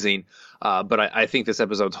absolutely amazing. But I think this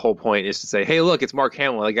episode's whole point is to say, hey, look, it's Mark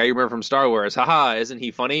Hamill, the guy you remember from Star Wars. Haha, isn't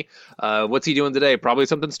he funny? What's he doing today? Probably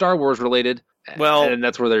something Star Wars related. Well, and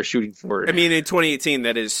that's where they're shooting for. I mean, in 2018,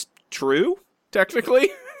 that is true, technically.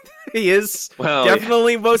 He is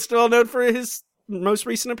definitely most well known for his most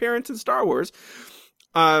recent appearance in Star Wars.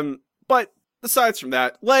 But aside from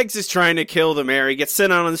that, Legs is trying to kill the mayor. He gets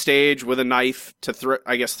sent out on the stage with a knife to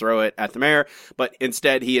throw it at the mayor, but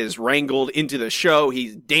instead he is wrangled into the show.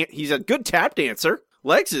 He's a good tap dancer.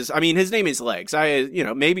 Legs is, his name is Legs.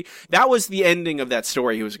 Maybe that was the ending of that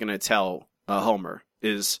story he was going to tell Homer.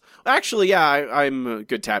 Actually, I'm a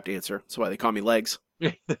good tap dancer. That's why they call me Legs.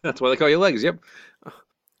 That's why they call you Legs. Yep.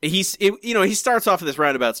 He starts off with this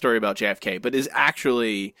roundabout story about JFK, but it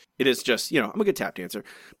is just, I'm a good tap dancer.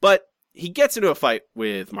 But he gets into a fight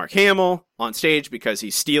with Mark Hamill on stage because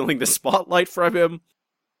he's stealing the spotlight from him.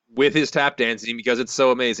 With his tap dancing, because it's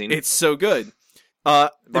so amazing. It's so good.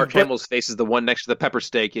 Mark Hamill's face is the one next to the pepper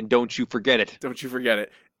steak, and don't you forget it. Don't you forget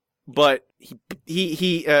it. But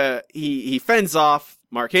he fends off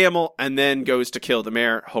Mark Hamill and then goes to kill the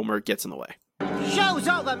mayor. Homer gets in the way. Show's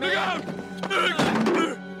over, man!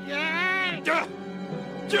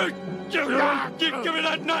 Give me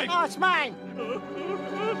that knife! Oh, it's mine!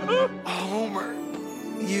 Homer,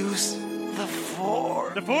 use the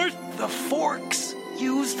fork. The force? The forks.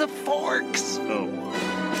 Use the forks. Oh.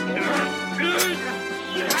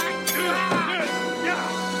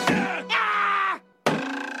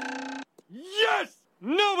 Yes!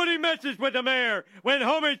 Nobody messes with the mayor when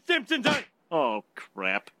Homer Simpson's on... Oh,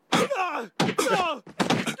 crap. Oh,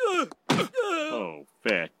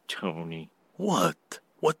 Fat Tony. What?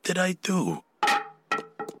 What did I do?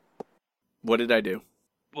 What did I do?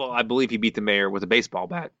 Well, I believe he beat the mayor with a baseball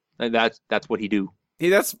bat. And that's what he do.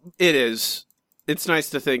 It is. It's nice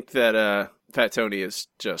to think that Fat Tony is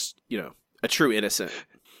just, a true innocent.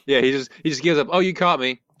 Yeah, he just gives up. Oh, you caught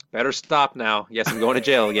me. Better stop now. Yes, I'm going to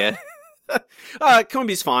jail again.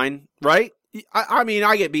 Combie's fine, right?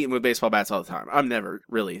 I get beaten with baseball bats all the time. I'm never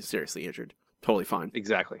really seriously injured. Totally fine.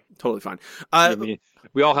 Exactly. Totally fine.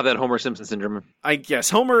 We all have that Homer Simpson syndrome. I guess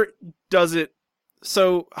Homer does it.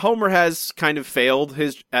 So Homer has kind of failed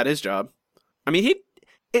at his job. There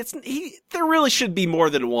really should be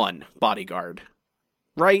more than one bodyguard,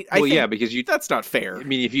 right? Because that's not fair.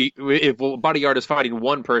 If a bodyguard is fighting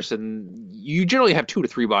one person, you generally have 2 to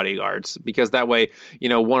 3 bodyguards, because that way,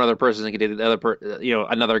 one other person can do the other,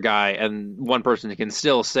 another guy, and one person can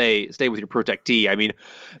still stay with your protectee.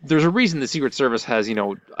 There's a reason the Secret Service has,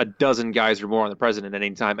 a dozen guys or more on the president at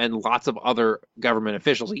any time, and lots of other government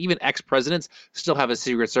officials, even ex-presidents, still have a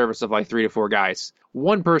Secret Service of like 3 to 4 guys.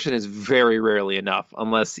 One person is very rarely enough,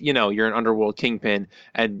 unless, you're an underworld kingpin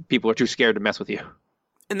and people are too scared to mess with you.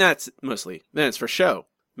 And that's it's for show.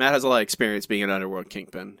 Matt has a lot of experience being an underworld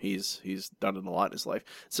kingpin. He's done it a lot in his life.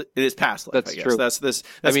 So in his past life, that's I guess. True. That's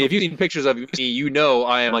if you've seen pictures of me,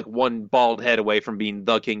 I am like one bald head away from being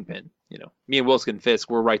the kingpin. Me and Wilson Fisk,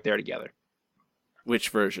 we're right there together. Which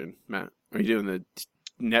version, Matt? Are you doing the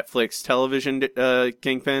Netflix television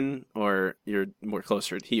kingpin, or you're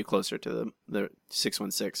closer to the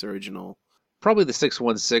 616 original? Probably the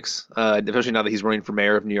 616, especially now that he's running for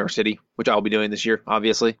mayor of New York City, which I'll be doing this year,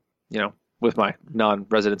 obviously. With my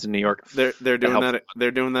non-residents in New York. They're doing that. They're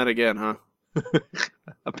doing that again, huh?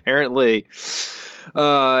 Apparently.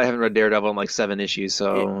 I haven't read Daredevil in like 7 issues,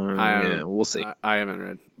 so we'll see. I haven't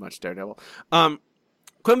read much Daredevil.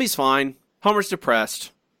 Quimby's fine. Homer's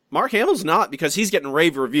depressed. Mark Hamill's not, because he's getting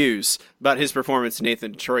rave reviews about his performance in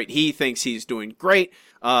Nathan Detroit. He thinks he's doing great.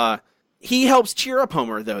 He helps cheer up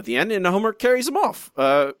Homer, though, at the end, and Homer carries him off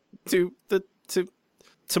to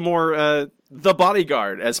more the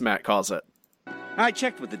bodyguard, as Matt calls it. I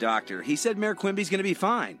checked with the doctor. He said Mayor Quimby's going to be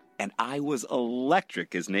fine. And I was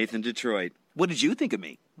electric as Nathan Detroit. What did you think of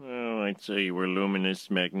me? Oh, I'd say you were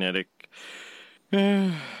luminous, magnetic,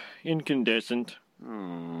 incandescent.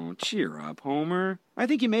 Oh, cheer up, Homer. I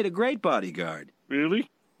think you made a great bodyguard.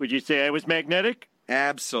 Really? Would you say I was magnetic?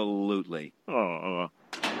 Absolutely. Oh.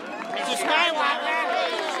 Mr. Skywalker!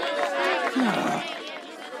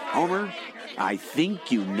 Homer, I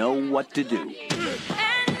think you know what to do.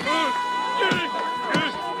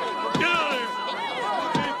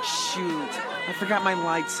 Shoot, I forgot my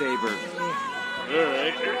lightsaber.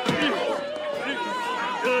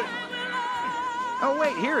 Oh,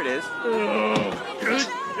 wait, here it is.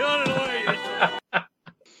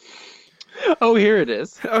 Oh, here it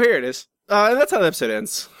is. Oh, here it is. And that's how the episode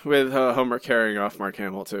ends, with Homer carrying off Mark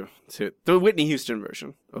Hamill to the Whitney Houston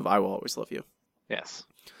version of "I Will Always Love You." Yes.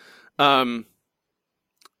 I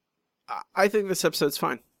think this episode's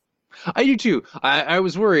fine. I do too. I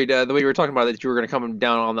was worried the way you were talking about it, that you were going to come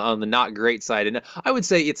down on the not great side, and I would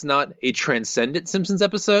say it's not a transcendent Simpsons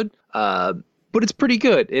episode, but it's pretty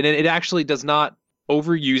good, and it actually does not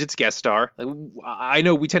overuse its guest star. Like, I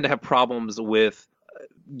know we tend to have problems with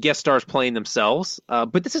guest stars playing themselves,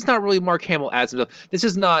 but this is not really Mark Hamill as himself. This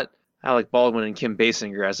is not Alec Baldwin and Kim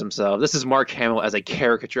Basinger as himself. This is Mark Hamill as a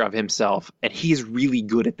caricature of himself, and he's really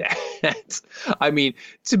good at that. I mean,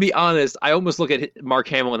 to be honest, I almost look at Mark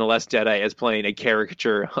Hamill in The Last Jedi as playing a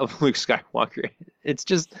caricature of Luke Skywalker. It's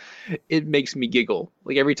just, it makes me giggle.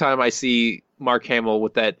 Like every time I see Mark Hamill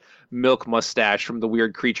with that milk mustache from the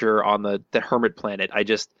weird creature on the hermit planet, I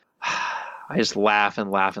just laugh and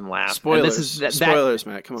laugh and laugh. Spoilers. And this is Spoilers,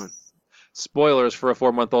 Matt. Come on. Spoilers for a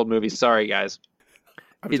 4-month-old movie. Sorry, guys.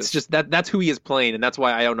 It's just that's who he is playing, and that's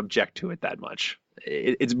why I don't object to it that much.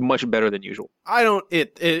 It's much better than usual.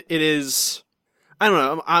 It is. I don't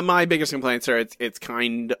know. My biggest complaints are it's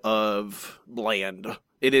kind of bland.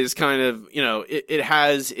 It is kind of, it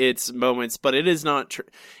has its moments, but it is not.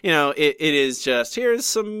 It is just, here's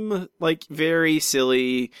some like very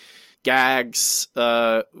silly gags.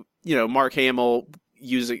 Mark Hamill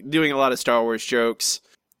doing a lot of Star Wars jokes,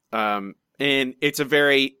 and it's a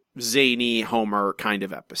very zany Homer kind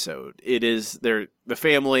of episode. It is the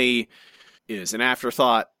family is an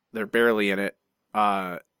afterthought. They're barely in it,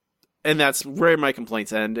 and that's where my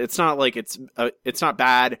complaints end. It's not like it's not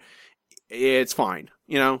bad. It's fine.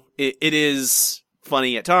 It is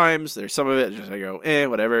funny at times. There's some of it just I go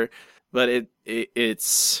whatever, but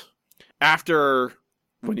it's after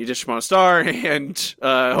when you dish upon a star and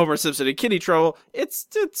Homer Simpson in kidney trouble. It's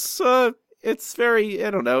very,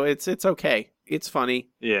 I don't know. It's okay. It's funny.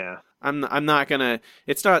 Yeah. I'm not gonna.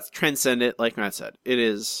 It's not transcendent, like Matt said.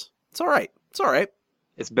 It's all right. It's all right.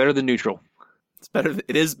 It's better than neutral.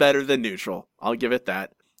 It is better than neutral. I'll give it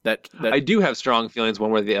that. That I do have strong feelings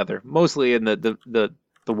one way or the other. Mostly in the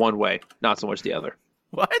one way, not so much the other.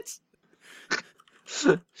 What?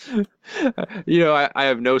 I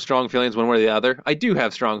have no strong feelings one way or the other. I do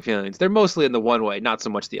have strong feelings. They're mostly in the one way, not so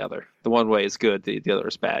much the other. The one way is good. The other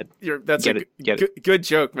is bad. That's a good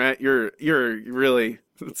joke, Matt. You're really,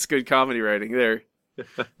 it's good comedy writing there.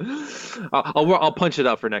 I'll punch it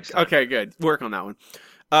up for next time. Okay, good. Work on that one.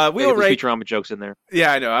 We'll rate Futurama jokes in there.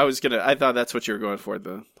 Yeah, I know. I thought that's what you were going for,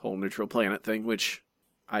 the whole neutral planet thing, which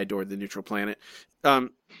I adored the neutral planet.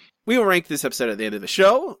 We will rank this episode at the end of the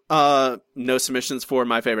show. No submissions for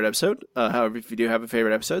my favorite episode. However, if you do have a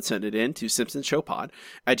favorite episode, send it in to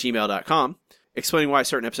simpsonshowpod@gmail.com, explaining why a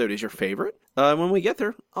certain episode is your favorite. When we get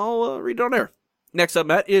there, I'll read it on air. Next up,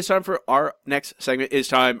 Matt, it is time for our next segment. It is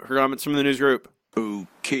time for comments from the news group.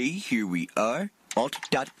 Okay, here we are.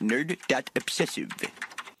 Alt.nerd.obsessive.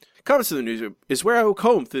 Comments to the newsgroup is where I will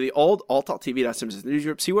comb through the old alt.tv.simpsons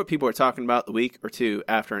newsgroup, see what people are talking about the week or two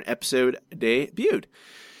after an episode debuted.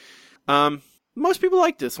 Most people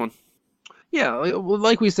like this one. Yeah,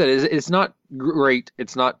 like we said, it's not great,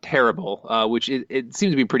 it's not terrible, which it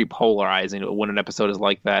seems to be pretty polarizing when an episode is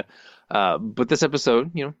like that. But this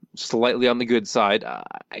episode, slightly on the good side.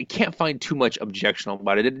 I can't find too much objectionable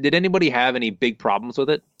about it. Did anybody have any big problems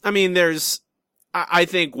with it? I mean, I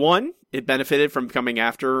think one, it benefited from coming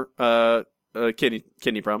after a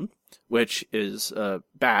kidney problem, which is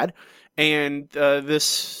bad, and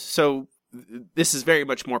this is very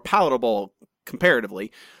much more palatable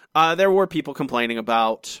comparatively. There were people complaining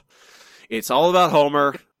about it's all about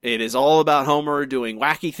Homer. It is all about Homer doing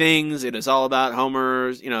wacky things. It is all about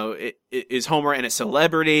Homer's, it is Homer and a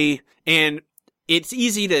celebrity, and it's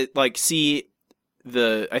easy to see.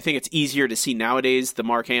 I think it's easier to see nowadays the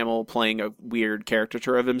Mark Hamill playing a weird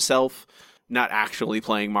caricature of himself, not actually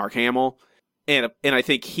playing Mark Hamill. And I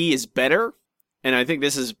think he is better. And I think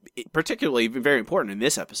this is particularly very important in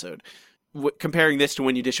this episode. Comparing this to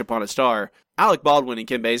When You Dish Upon a Star, Alec Baldwin and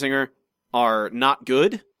Kim Basinger are not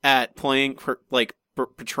good at playing,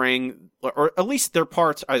 portraying, or at least their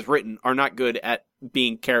parts as written are not good at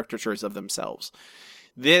being caricatures of themselves.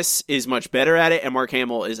 This is much better at it, and Mark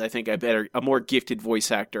Hamill is, I think, a more gifted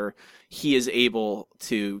voice actor. He is able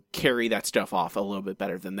to carry that stuff off a little bit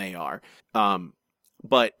better than they are.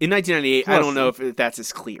 But in 1998, I don't know if that's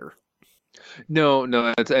as clear.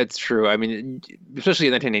 No, that's true. I mean, especially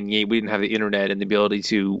in 1998, we didn't have the internet and the ability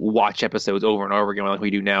to watch episodes over and over again like we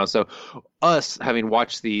do now. So, us having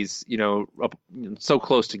watched these, so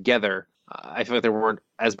close together, I feel like there weren't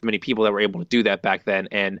as many people that were able to do that back then,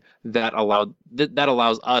 and that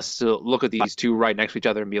allows us to look at these two right next to each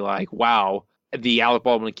other and be like, wow, the Alec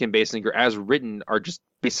Baldwin and Kim Basinger as written are just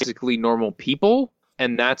basically normal people,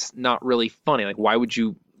 and that's not really funny. Like, why would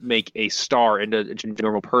you make a star into a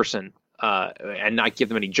normal person? And not give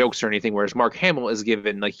them any jokes or anything, whereas Mark Hamill is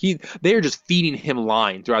given they are just feeding him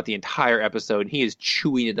line throughout the entire episode, and he is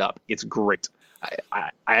chewing it up. It's great.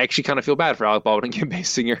 I actually kind of feel bad for Alec Baldwin and Kim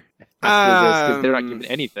Basinger after this because they're not given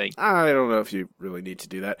anything. I don't know if you really need to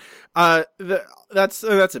do that. That's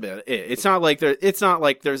about it. It's not like it's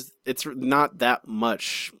not that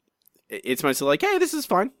much. It's mostly like, hey, this is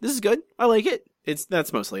fine. This is good. I like it.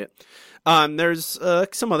 That's mostly it. There's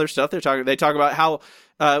some other stuff they talk about how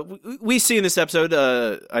we see in this episode.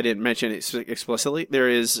 I didn't mention it explicitly.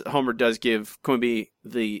 Homer does give Quimby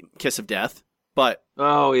the kiss of death, but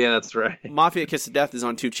oh yeah, that's right. Mafia kiss of death is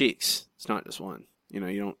on two cheeks. It's not just one.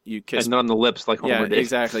 You kiss and not on the lips like Homer did.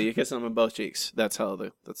 Exactly. You kiss them on both cheeks. That's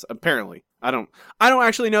apparently. I don't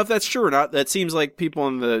actually know if that's true or not. That seems like people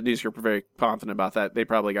in the news group are very confident about that. They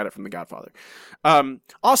probably got it from The Godfather.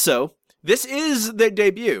 Also, this is the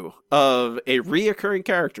debut of a reoccurring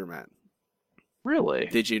character, Matt. Really?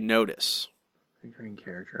 Did you notice? Reoccurring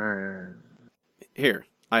character. Here,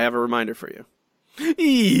 I have a reminder for you.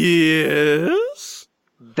 Yes.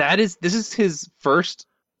 This is his first.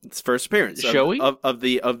 It's first appearance showing of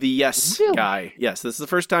the Yes really? Guy. Yes, this is the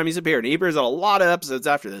first time he's appeared. He appears in a lot of episodes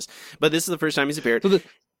after this, but this is the first time he's appeared. So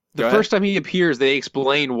the first time he appears, they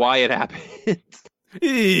explain why it happened.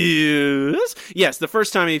 Yes, the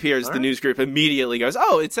first time he appears, the news group immediately goes,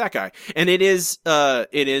 "Oh, it's that guy," and it is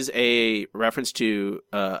a reference to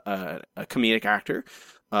a comedic actor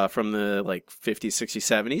from the 50s, 60s,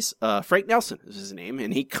 70s. Frank Nelson is his name,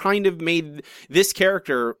 and he kind of made this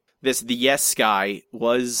character. The Yes Guy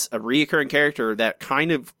was a reoccurring character that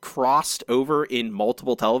kind of crossed over in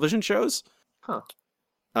multiple television shows. Huh.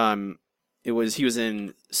 He was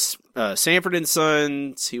in Sanford and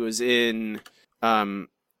Sons. He was in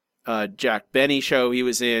Jack Benny show. He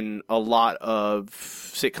was in a lot of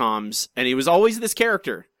sitcoms, and he was always this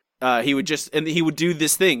character. He would do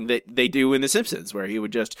this thing that they do in The Simpsons, where he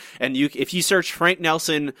would if you search Frank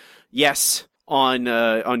Nelson, Yes. On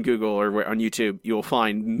Google or on YouTube, you'll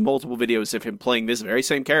find multiple videos of him playing this very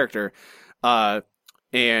same character,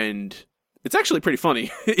 and it's actually pretty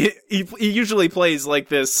funny. He usually plays like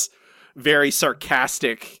this very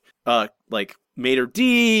sarcastic, maitre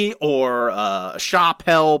d' or a shop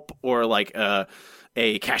help or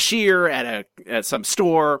a cashier at some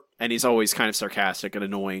store, and he's always kind of sarcastic and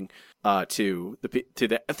annoying to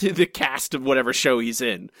the cast of whatever show he's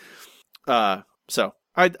in. So.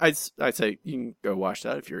 I'd say you can go watch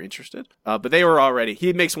that if you're interested. But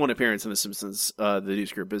he makes one appearance in The Simpsons. The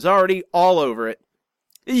news group is already all over it.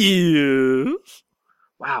 Yes.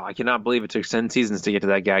 Wow, I cannot believe it took 10 seasons to get to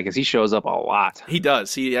that guy because he shows up a lot. He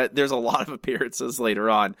does. There's a lot of appearances later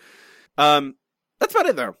on. That's about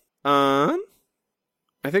it though. I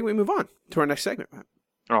think we move on to our next segment.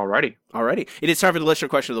 Alrighty. It is time for the listener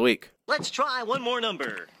question of the week. Let's try one more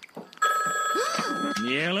number.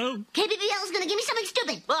 Yellow. KBBL is going to give me something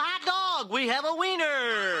stupid. The hot dog. We have a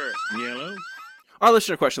wiener. Yellow. Our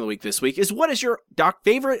listener question of the week this week is, what is your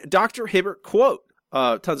favorite Dr. Hibbert quote?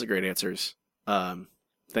 Tons of great answers.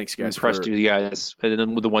 Thanks, guys. Impressed you guys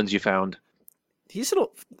with the ones you found.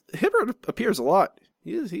 Hibbert appears a lot.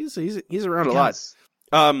 He's around a lot.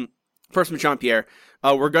 First from Jean-Pierre.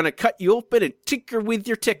 We're going to cut you open and tinker with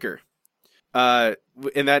your ticker.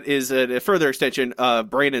 And that is a further extension of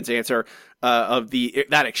Brandon's answer of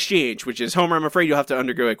that exchange, which is, Homer, I'm afraid you'll have to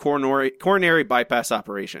undergo a coronary bypass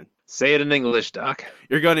operation. Say it in English, Doc.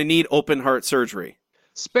 You're going to need open heart surgery.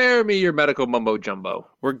 Spare me your medical mumbo-jumbo.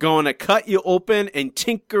 We're going to cut you open and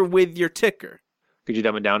tinker with your ticker. Could you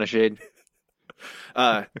dumb it down a shade?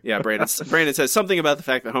 Yeah, Brandon says something about the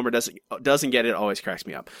fact that Homer doesn't get it always cracks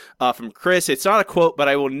me up. From Chris, it's not a quote, but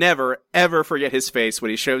I will never, ever forget his face when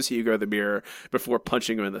he shows Hugo the mirror before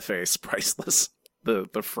punching him in the face. Priceless. The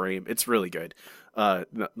frame. It's really good.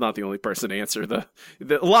 Not the only person to answer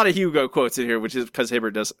a lot of Hugo quotes in here, which is because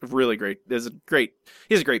Hibbert does really great. He has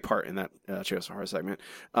a great part in that Cheers for Horror segment.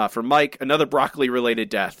 For Mike, another broccoli-related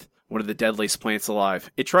death. One of the deadliest plants alive.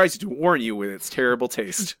 It tries to warn you with its terrible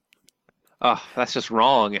taste. Oh, that's just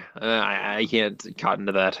wrong. I can't cotton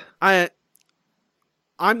to that.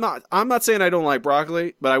 I'm not saying I don't like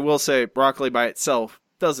broccoli, but I will say broccoli by itself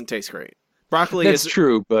doesn't taste great. Broccoli That's is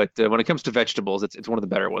true, but when it comes to vegetables, it's one of the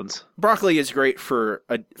better ones. broccoli is great for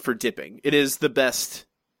dipping. It is the best.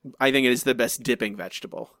 I think it is the best dipping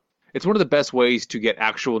vegetable. It's one of the best ways to get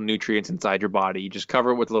actual nutrients inside your body. You just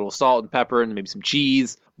cover it with a little salt and pepper and maybe some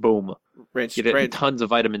cheese. Boom. Get it tons of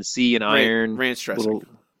vitamin C and iron. Ranch dressing.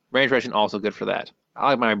 Ranch dressing also good for that.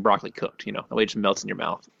 I like my broccoli cooked. That way it just melts in your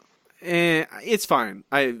mouth. It's fine.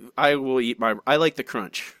 I will eat I like the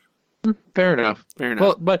crunch. Fair enough.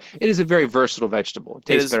 Well, but it is a very versatile vegetable. It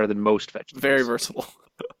tastes better than most vegetables. Very versatile.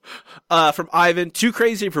 From Ivan, too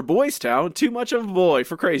crazy for Boys Town, too much of a boy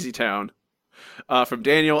for Crazy Town. From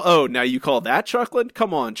Daniel, oh, now you call that chuckling?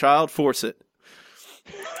 Come on, child, force it.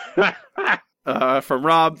 From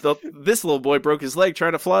Rob, this little boy broke his leg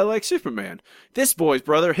trying to fly like Superman. This boy's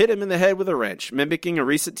brother hit him in the head with a wrench, mimicking a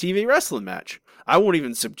recent TV wrestling match. I won't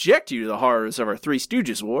even subject you to the horrors of our Three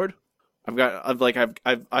Stooges ward. I've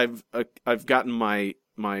gotten my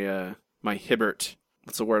Hibbert.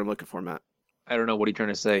 What's the word I'm looking for, Matt? I don't know what he's trying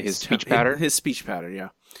to say. His speech pattern. His speech pattern, yeah.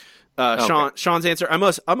 Sean's answer: I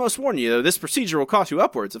must warn you though, this procedure will cost you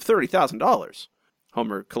upwards of $30,000.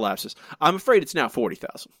 Homer collapses. I'm afraid it's now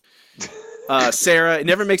 $40,000. Sarah, it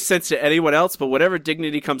never makes sense to anyone else, but whatever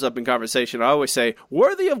dignity comes up in conversation, I always say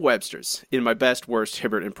worthy of Webster's in my best worst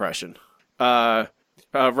Hibbert impression.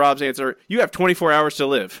 Rob's answer: you have 24 hours to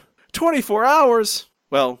live. 24 hours?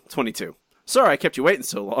 Well, 22. Sorry I kept you waiting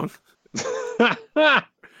so long.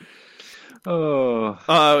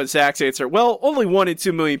 Zach's answer: well, only 1 in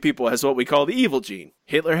 2 million people has what we call the evil gene.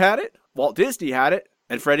 Hitler had it, Walt Disney had it,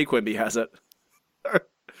 and Freddie Quimby has it.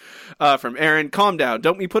 From Aaron, calm down.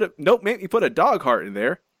 Don't make me put a dog heart in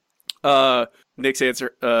there. Nick's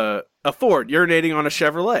answer: a Ford urinating on a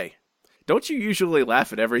Chevrolet. Don't you usually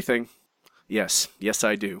laugh at everything? Yes,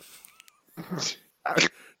 I do.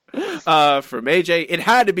 From AJ, it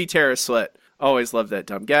had to be Terrace Sweat. Always love that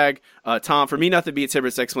dumb gag. Tom, for me, nothing beats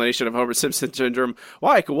Hibbert's explanation of Homer Simpson syndrome.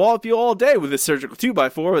 Why, I could wallop you all day with this surgical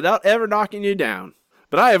 2x4 without ever knocking you down.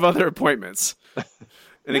 But I have other appointments.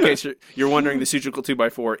 In case you're wondering, the surgical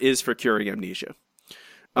 2x4 is for curing amnesia.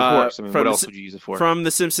 Of course. I mean, what else would you use it for? From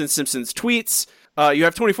the Simpsons tweets, you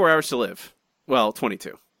have 24 hours to live. Well,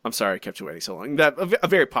 22. I'm sorry I kept you waiting so long. A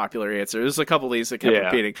very popular answer. There's a couple of these that kept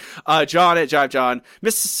repeating. John at Jive John.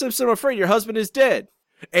 Mrs. Simpson, I'm afraid your husband is dead.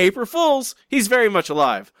 April Fools. He's very much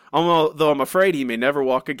alive. Though I'm afraid he may never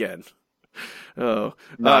walk again. Oh,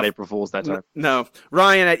 not April Fools that time. No.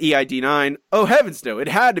 Ryan at EID9. Oh, heavens no. It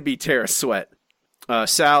had to be Terrace Sweat.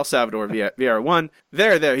 Salvador VR1.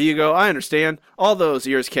 There you go. I understand. All those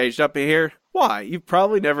ears caged up in here. Why? You've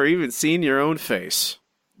probably never even seen your own face.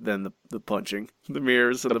 Then the punching, the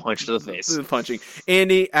mirrors, and the punch to the face. The punching.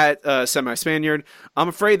 Andy at Semi-Spaniard. I'm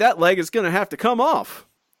afraid that leg is going to have to come off.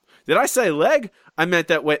 Did I say leg? I meant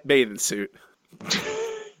that wet bathing suit.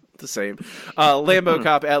 The same. Lambo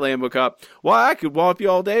Cop at Lambo Cop. Why, I could wallop you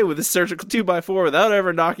all day with a surgical 2x4 without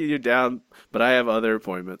ever knocking you down, but I have other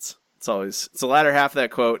appointments. It's the latter half of that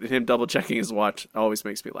quote, and him double checking his watch always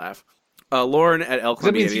makes me laugh. Lauren at El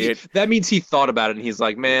Club 88. That means he thought about it and he's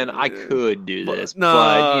like, man, I could do this.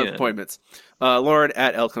 Appointments. Lauren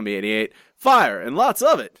at El Club 88. Fire, and lots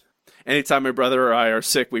of it. Anytime my brother or I are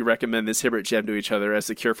sick, we recommend this Hibbert gem to each other as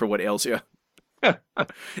the cure for what ails you.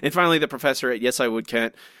 And finally, the professor at Yes I Would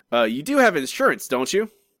Kent. You do have insurance, don't you?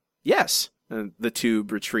 Yes. And the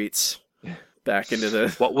tube retreats back into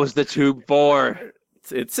the... What was the tube for?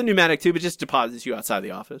 It's a pneumatic tube. It just deposits you outside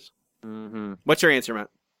the office. Mm-hmm. What's your answer, Matt?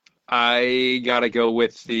 I gotta go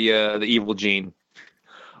with the evil gene.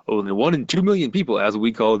 Only 1 in 2 million people, as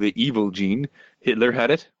we call the evil gene. Hitler had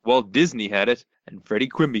it, Walt Disney had it, and Freddie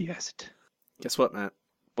Quimby has it. Guess what, Matt?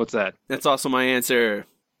 What's that? That's also my answer.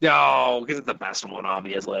 No, because it's the best one,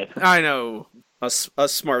 obviously. I know. Us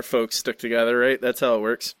smart folks stick together, right? That's how it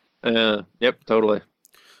works. Yep, totally.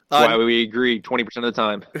 That's why we agree 20% of the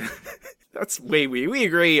time. We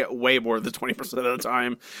agree way more than 20% of the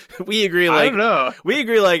time. We agree I don't know. We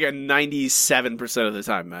agree like 97% of the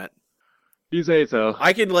time, Matt. You say so.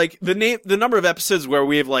 I can the number of episodes where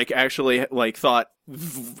we have actually thought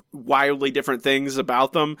wildly different things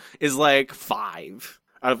about them is 5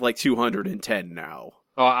 out of 210 now.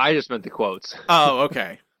 Oh, I just meant the quotes. Oh,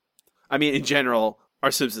 okay. I mean, in general,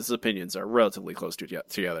 our Simpsons opinions are relatively close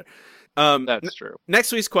together. That's true.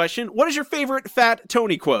 Next week's question: what is your favorite Fat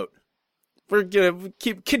Tony quote? We're gonna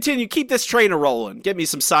keep this train a-rolling. Get me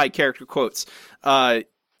some side character quotes. I'll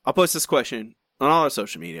post this question on all our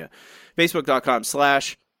social media.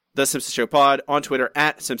 Facebook.com/The Simpsons Show Pod, on Twitter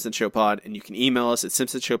 @Simpsons Show Pod, and you can email us at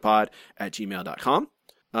simpsonshowpod@gmail.com.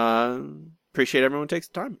 Appreciate everyone who takes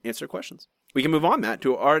the time to answer questions. We can move on, Matt,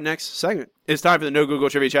 to our next segment. It's time for the No Google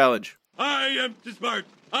Trivia Challenge. I am too smart.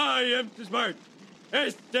 I am too smart.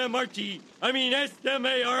 S-M-R-T. I mean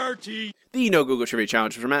S-M-A-R-T. The No Google Trivia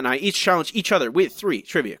Challenge, where Matt and I each challenge each other with 3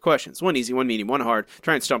 trivia questions. 1 easy, 1 medium, 1 hard.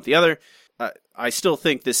 Try and stump the other. I still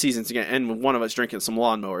think this season's going to end with one of us drinking some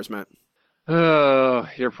lawnmowers, Matt. Oh,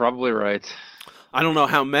 you're probably right. I don't know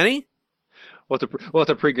how many. We'll have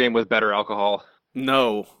to pregame with better alcohol.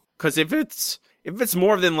 No, because if it's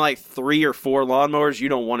more than like 3 or 4 lawnmowers, you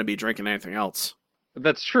don't want to be drinking anything else.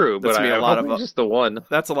 That's true, That's but a lot of just the one.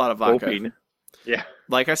 That's a lot of vodka. Hoping. Yeah.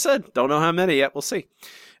 Like I said, don't know how many yet. We'll see.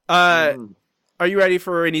 Are you ready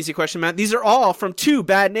for an easy question, Matt? These are all from 2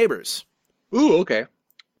 bad neighbors. Ooh, okay.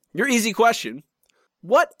 Your easy question.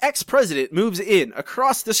 What ex-president moves in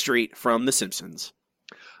across the street from The Simpsons?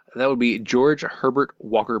 That would be George Herbert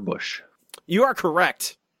Walker Bush. You are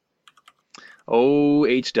correct.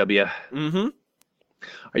 OHW. Mm-hmm.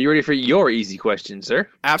 Are you ready for your easy question, sir?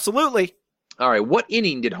 Absolutely. All right. What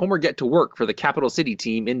inning did Homer get to work for the Capital City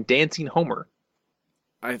team in Dancing Homer?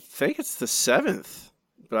 I think it's the 7th,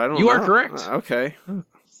 but I don't know. You are correct. Okay. I'm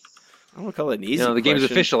going to call it an easy the game's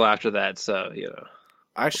question. official after that, so,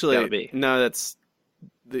 Actually, no, that's...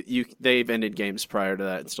 They've ended games prior to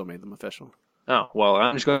that and still made them official. Oh, well,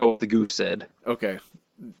 I'm just going to go with what the goose said. Okay.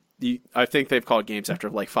 I think they've called games after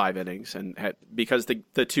like 5 innings, and because the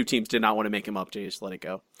 2 teams did not want to make them up, they just let it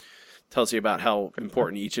go. Tells you about how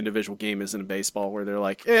important each individual game is in baseball, where they're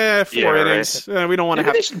like, 4 innings. Right. We don't want to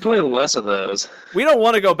have. They should play less of those. We don't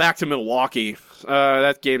want to go back to Milwaukee.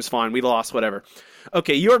 That game's fine. We lost, whatever.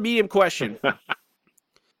 Okay, your medium question.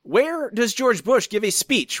 Where does George Bush give a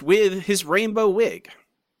speech with his rainbow wig?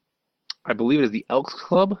 I believe it is the Elks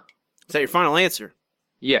Club. Is that your final answer?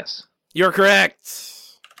 Yes. You're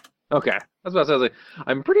correct. Okay. That's what I was like.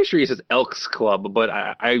 I'm pretty sure he says Elks Club, but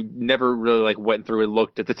I never really went through and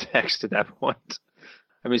looked at the text at that point.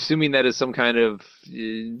 I'm assuming that is some kind of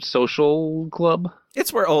social club.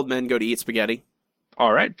 It's where old men go to eat spaghetti.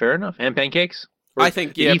 All right, fair enough. And pancakes. Or I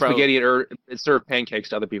think eat spaghetti or serve pancakes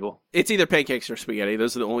to other people. It's either pancakes or spaghetti.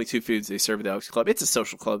 Those are the only 2 foods they serve at the Elks Club. It's a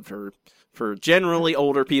social club for generally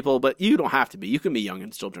older people, but you don't have to be. You can be young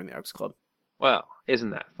and still join the Elks Club. Well, isn't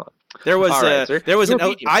that fun? There was right,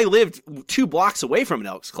 I lived 2 blocks away from an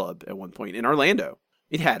Elks Club at one point in Orlando.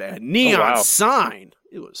 It had a neon sign.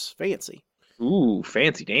 It was fancy. Ooh,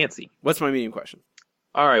 fancy dancy. What's my medium question?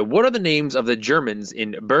 All right, what are the names of the Germans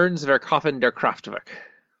in Burns Verkaufen der Kraftwerk?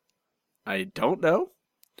 I don't know.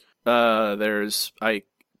 I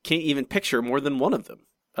can't even picture more than one of them.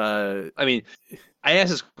 I mean, I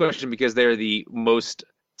asked this question because they're the most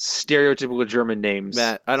stereotypical German names.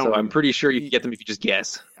 Matt, I'm pretty sure you can get them if you just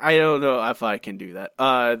guess. I don't know if I can do that.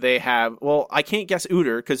 They have... Well, I can't guess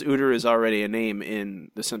Uter, because Uter is already a name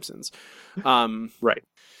in The Simpsons. Right.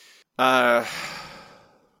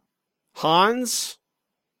 Hans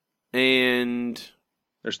and...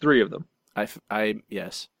 There's 3 of them.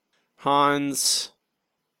 Yes. Hans,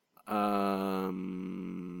 Werner,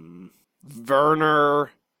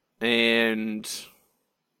 and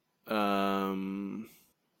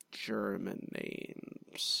German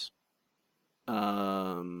names.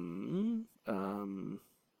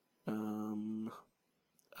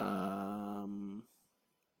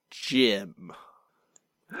 Jim.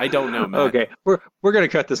 I don't know, Matt. Okay, we're gonna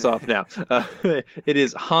cut this off now. It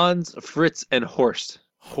is Hans, Fritz, and Horst.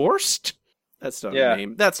 Horst? That's not a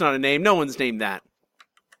name. That's not a name. No one's named that.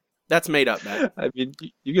 That's made up, Matt. I mean,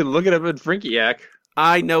 you can look it up in Frinkiac.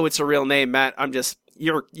 I know it's a real name, Matt.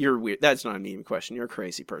 You're weird. That's not a medium question. You're a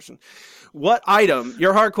crazy person. What item,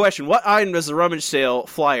 your hard question, what item does the rummage sale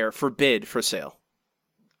flyer forbid for sale?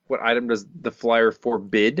 What item does the flyer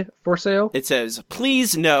forbid for sale? It says,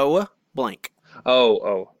 please no blank.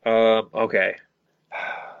 Okay.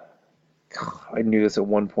 I knew this at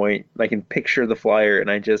one point. I can picture the flyer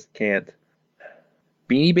and I just can't.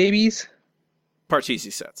 Beanie Babies?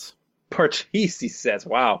 Parcheesi sets. Parcheesi sets.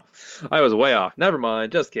 Wow. I was way off. Never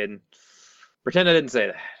mind. Just kidding. Pretend I didn't say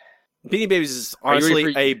that. Beanie Babies is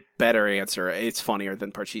honestly a better answer. It's funnier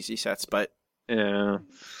than Parcheesi sets, but... Yeah.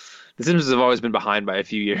 The Simpsons have always been behind by a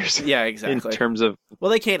few years. Yeah, exactly. In terms of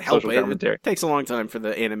well, they can't help it. Commentary. It takes a long time for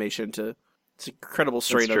the animation to... It's an incredible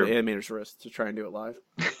strain on the animator's wrist to try and do it live.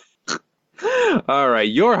 All right,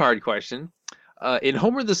 your hard question. In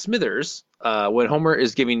Homer the Smithers, when Homer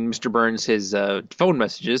is giving Mr. Burns his phone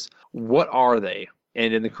messages, what are they?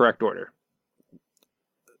 And in the correct order.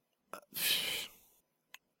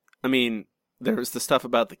 I mean, there's the stuff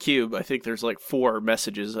about the cube. I think there's like 4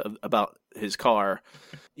 messages about his car.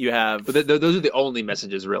 You have... But those are the only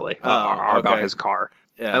messages, really, are about his car.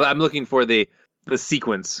 Yeah. I'm looking for the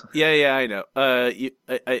sequence. Yeah, I know. It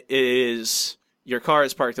is... Your car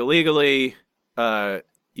is parked illegally.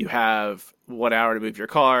 You You have 1 hour to move your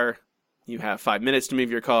car. You have 5 minutes to move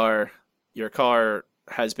your car. Your car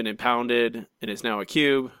has been impounded and is now a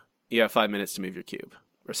cube. You have 5 minutes to move your cube,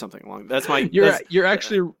 or something along. That's my. You're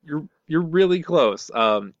really close.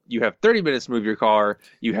 You have 30 minutes to move your car.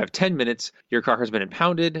 You have 10 minutes. Your car has been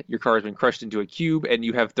impounded. Your car has been crushed into a cube, and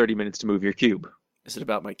you have 30 minutes to move your cube. Is it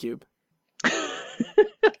about my cube?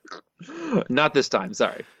 Not this time.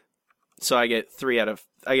 Sorry. So I get 3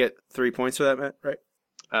 points for that, Matt. Right?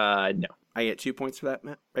 No. I get 2 points for that,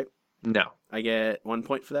 Matt. Right? No. I get 1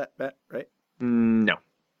 point for that, Matt. Right? No.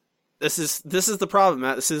 This is the problem,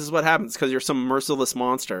 Matt. This is what happens because you're some merciless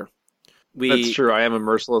monster. That's true. I am a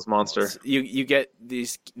merciless monster. You get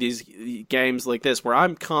these games like this where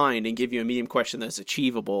I'm kind and give you a medium question that's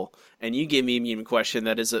achievable, and you give me a medium question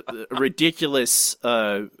that is a ridiculous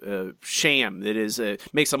sham that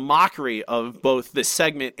makes a mockery of both this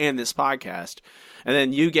segment and this podcast. And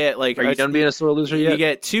then you get like, are you done being a sore loser yet? You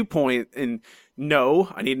get 2 points, and no,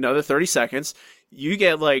 I need another 30 seconds. You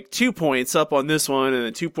get like 2 points up on this one, and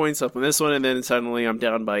then 2 points up on this one, and then suddenly I'm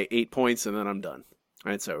down by 8 points, and then I'm done.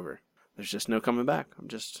 And it's over. There's just no coming back. I'm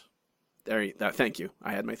just there. Thank you.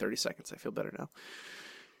 I had my 30 seconds. I feel better now.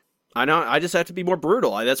 I know. I just have to be more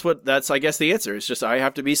brutal. That's I guess the answer. It's just I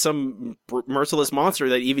have to be some merciless monster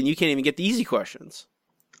that even you can't even get the easy questions.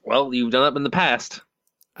 Well, you've done that in the past.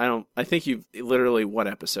 I think you've literally one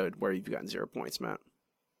episode where you've gotten 0 points, Matt.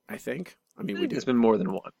 I think. I mean, It's been more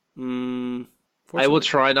than one. I will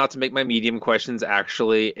try not to make my medium questions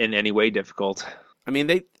actually in any way difficult. I mean,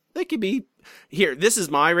 they could be. Here, this is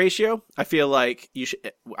my ratio. I feel like we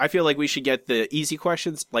should get the easy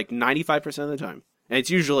questions like 95% of the time. And it's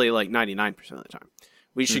usually like 99% of the time.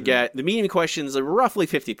 We should get the medium questions roughly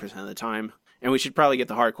 50% of the time, and we should probably get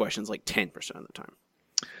the hard questions like 10% of the time.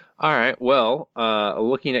 All right. Well,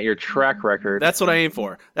 looking at your track record, that's what I aim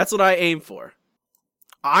for.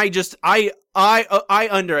 I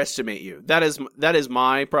underestimate you. That is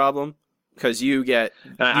my problem. Because you get...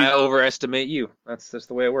 I overestimate you. That's just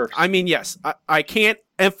the way it works. I mean, yes. I can't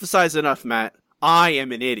emphasize enough, Matt. I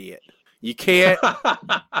am an idiot. You can't...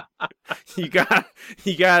 you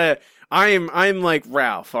gotta... I'm like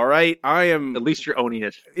Ralph, all right? I am... At least you're owning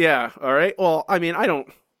it. Yeah, all right? Well, I mean, I don't...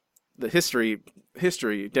 The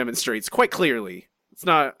history demonstrates quite clearly. It's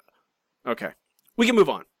not... Okay. We can move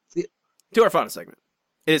on to our final segment.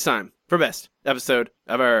 It is time for Best Episode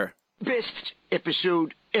Ever. Best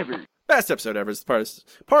episode ever. Best episode ever is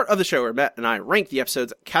part of the show where Matt and I rank the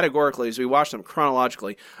episodes categorically as we watch them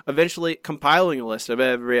chronologically, eventually compiling a list of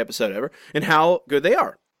every episode ever and how good they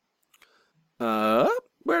are.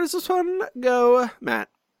 Where does this one go, Matt?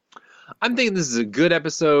 I'm thinking this is a good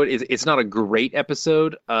episode. It's not a great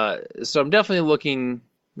episode, so I'm definitely looking,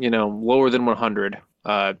 lower than 100.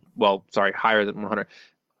 Higher than 100.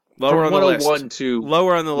 Lower on the list.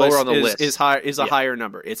 Lower on the list is a higher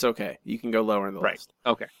number. It's okay. You can go lower on the list.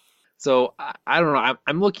 Okay. So, I don't know.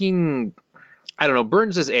 I'm looking... I don't know.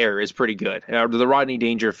 Burns' Air is pretty good. The Rodney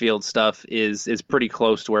Dangerfield stuff is pretty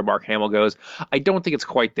close to where Mark Hamill goes. I don't think it's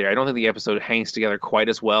quite there. I don't think the episode hangs together quite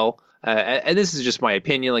as well. And this is just my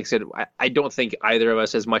opinion. Like I said, I don't think either of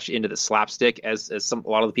us is much into the slapstick as a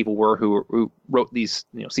lot of the people were who wrote these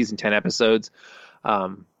season 10 episodes.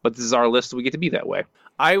 But this is our list, so we get to be that way.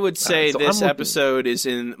 I would say this episode is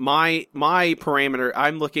in my parameter.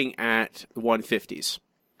 I'm looking at 150s.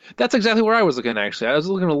 That's exactly where I was looking, actually. I was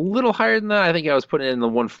looking a little higher than that. I think I was putting it in the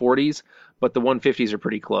 140s, but the 150s are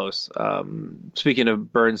pretty close. Speaking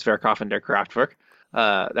of Burns, Verhoeven, Der Kraftwerk,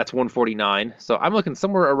 that's 149. So I'm looking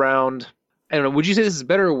somewhere around, I don't know, would you say this is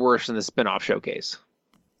better or worse than the spin-off showcase?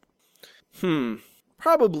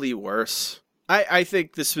 Probably worse. I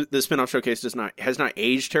think the spin-off showcase has not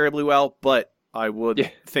aged terribly well, but I would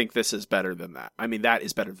think this is better than that. I mean, that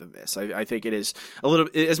is better than this. I think it is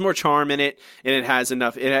it has more charm in it, and it has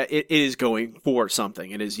enough. It is going for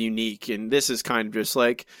something. It is unique, and this is kind of just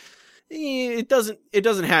like it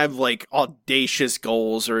doesn't have like audacious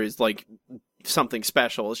goals or is like something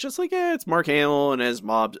special. It's just like it's Mark Hamill and as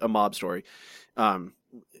a mob story,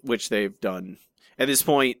 which they've done at this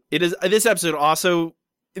point. It is this episode also.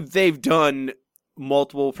 They've done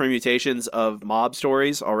multiple permutations of mob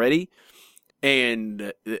stories already.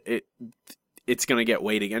 And it's going to get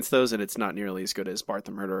weighed against those, and it's not nearly as good as Bart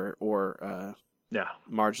the Murderer or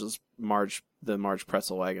Marge the Marge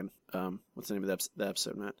Pretzel Wagon. What's the name of the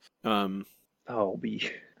episode, Matt? Want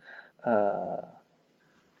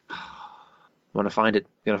to find it?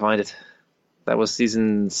 Gonna find it. That was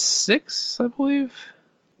season 6, I believe.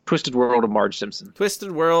 Twisted World of Marge Simpson.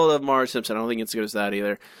 Twisted World of Marge Simpson. I don't think it's as good as that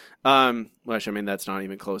either. Which, I mean, that's not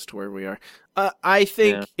even close to where we are. I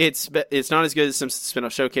think it's not as good as Simpsons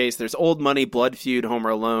Spin-off Showcase. There's Old Money, Blood Feud, Homer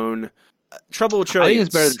Alone, Trouble with Trillions. I think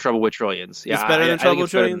it's better than Trouble with Trillions. Yeah, it's better than Trouble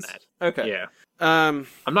with Trillions? Okay. Yeah. I'm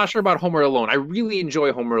not sure about Homer Alone. I really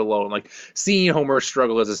enjoy Homer Alone. Like, seeing Homer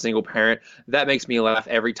struggle as a single parent, that makes me laugh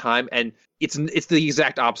every time. And it's the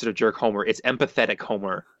exact opposite of jerk Homer. It's empathetic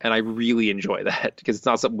Homer. And I really enjoy that because it's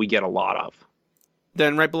not something we get a lot of.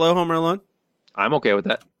 Then right below Homer Alone? I'm okay with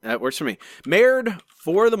that. That works for me. Married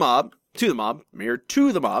to the Mob. Married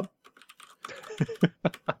to the Mob.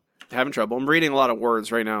 Having trouble. I'm reading a lot of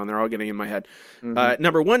words right now, and they're all getting in my head.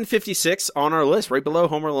 Number 156 on our list, right below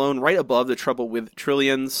Homer Alone, right above The Trouble with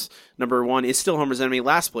Trillions. Number 1 is still Homer's Enemy.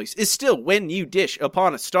 Last place is still When You Dish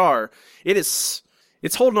Upon a Star. It's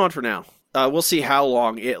holding on for now. We'll see how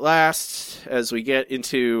long it lasts as we get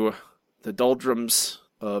into the doldrums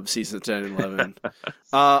of season 10 and 11.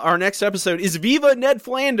 Our next episode is Viva Ned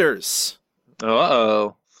Flanders.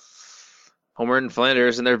 Uh-oh. Homer and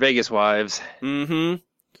Flanders and their Vegas wives. Mm-hmm.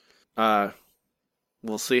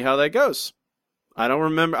 We'll see how that goes. I don't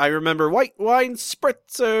remember. I remember white wine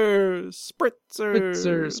spritzer.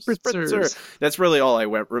 That's really all I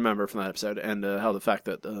remember from that episode, and how the fact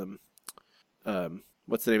that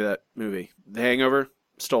what's the name of that movie? The Hangover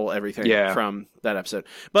stole everything from that episode.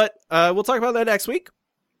 But we'll talk about that next week.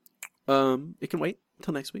 It can wait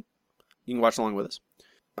until next week. You can watch along with us.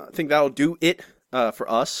 I think that'll do it for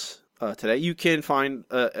us. Today. You can find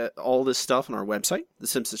all this stuff on our website,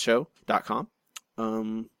 thesimpsonshow.com.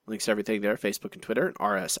 Links to everything there, Facebook and Twitter, and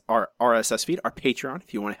our RSS feed, our Patreon,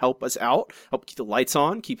 if you want to help us out, help keep the lights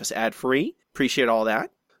on, keep us ad-free. Appreciate all that.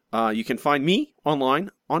 You can find me online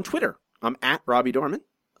on Twitter. I'm at Robbie Dorman.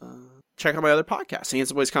 Check out my other podcast,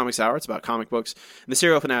 Handsome Boys Comics Hour. It's about comic books and the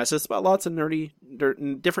serial fanatics. It's about lots of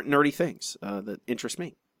different nerdy things that interest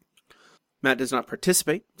me. Matt does not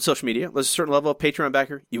participate in social media. There's a certain level of Patreon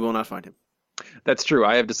backer. You will not find him. That's true.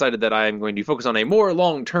 I have decided that I am going to focus on a more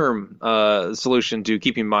long-term solution to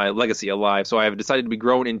keeping my legacy alive. So I have decided to be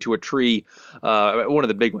grown into a tree, one of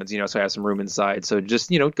the big ones, so I have some room inside. So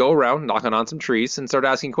just, go around knocking on some trees and start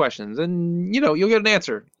asking questions. And, you'll get an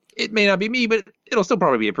answer. It may not be me, but it'll still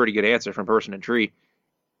probably be a pretty good answer from person and tree.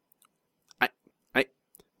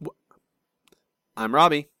 I'm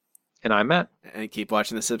Robbie. And I'm Matt. And keep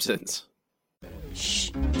watching The Simpsons.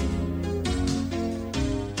 Shh.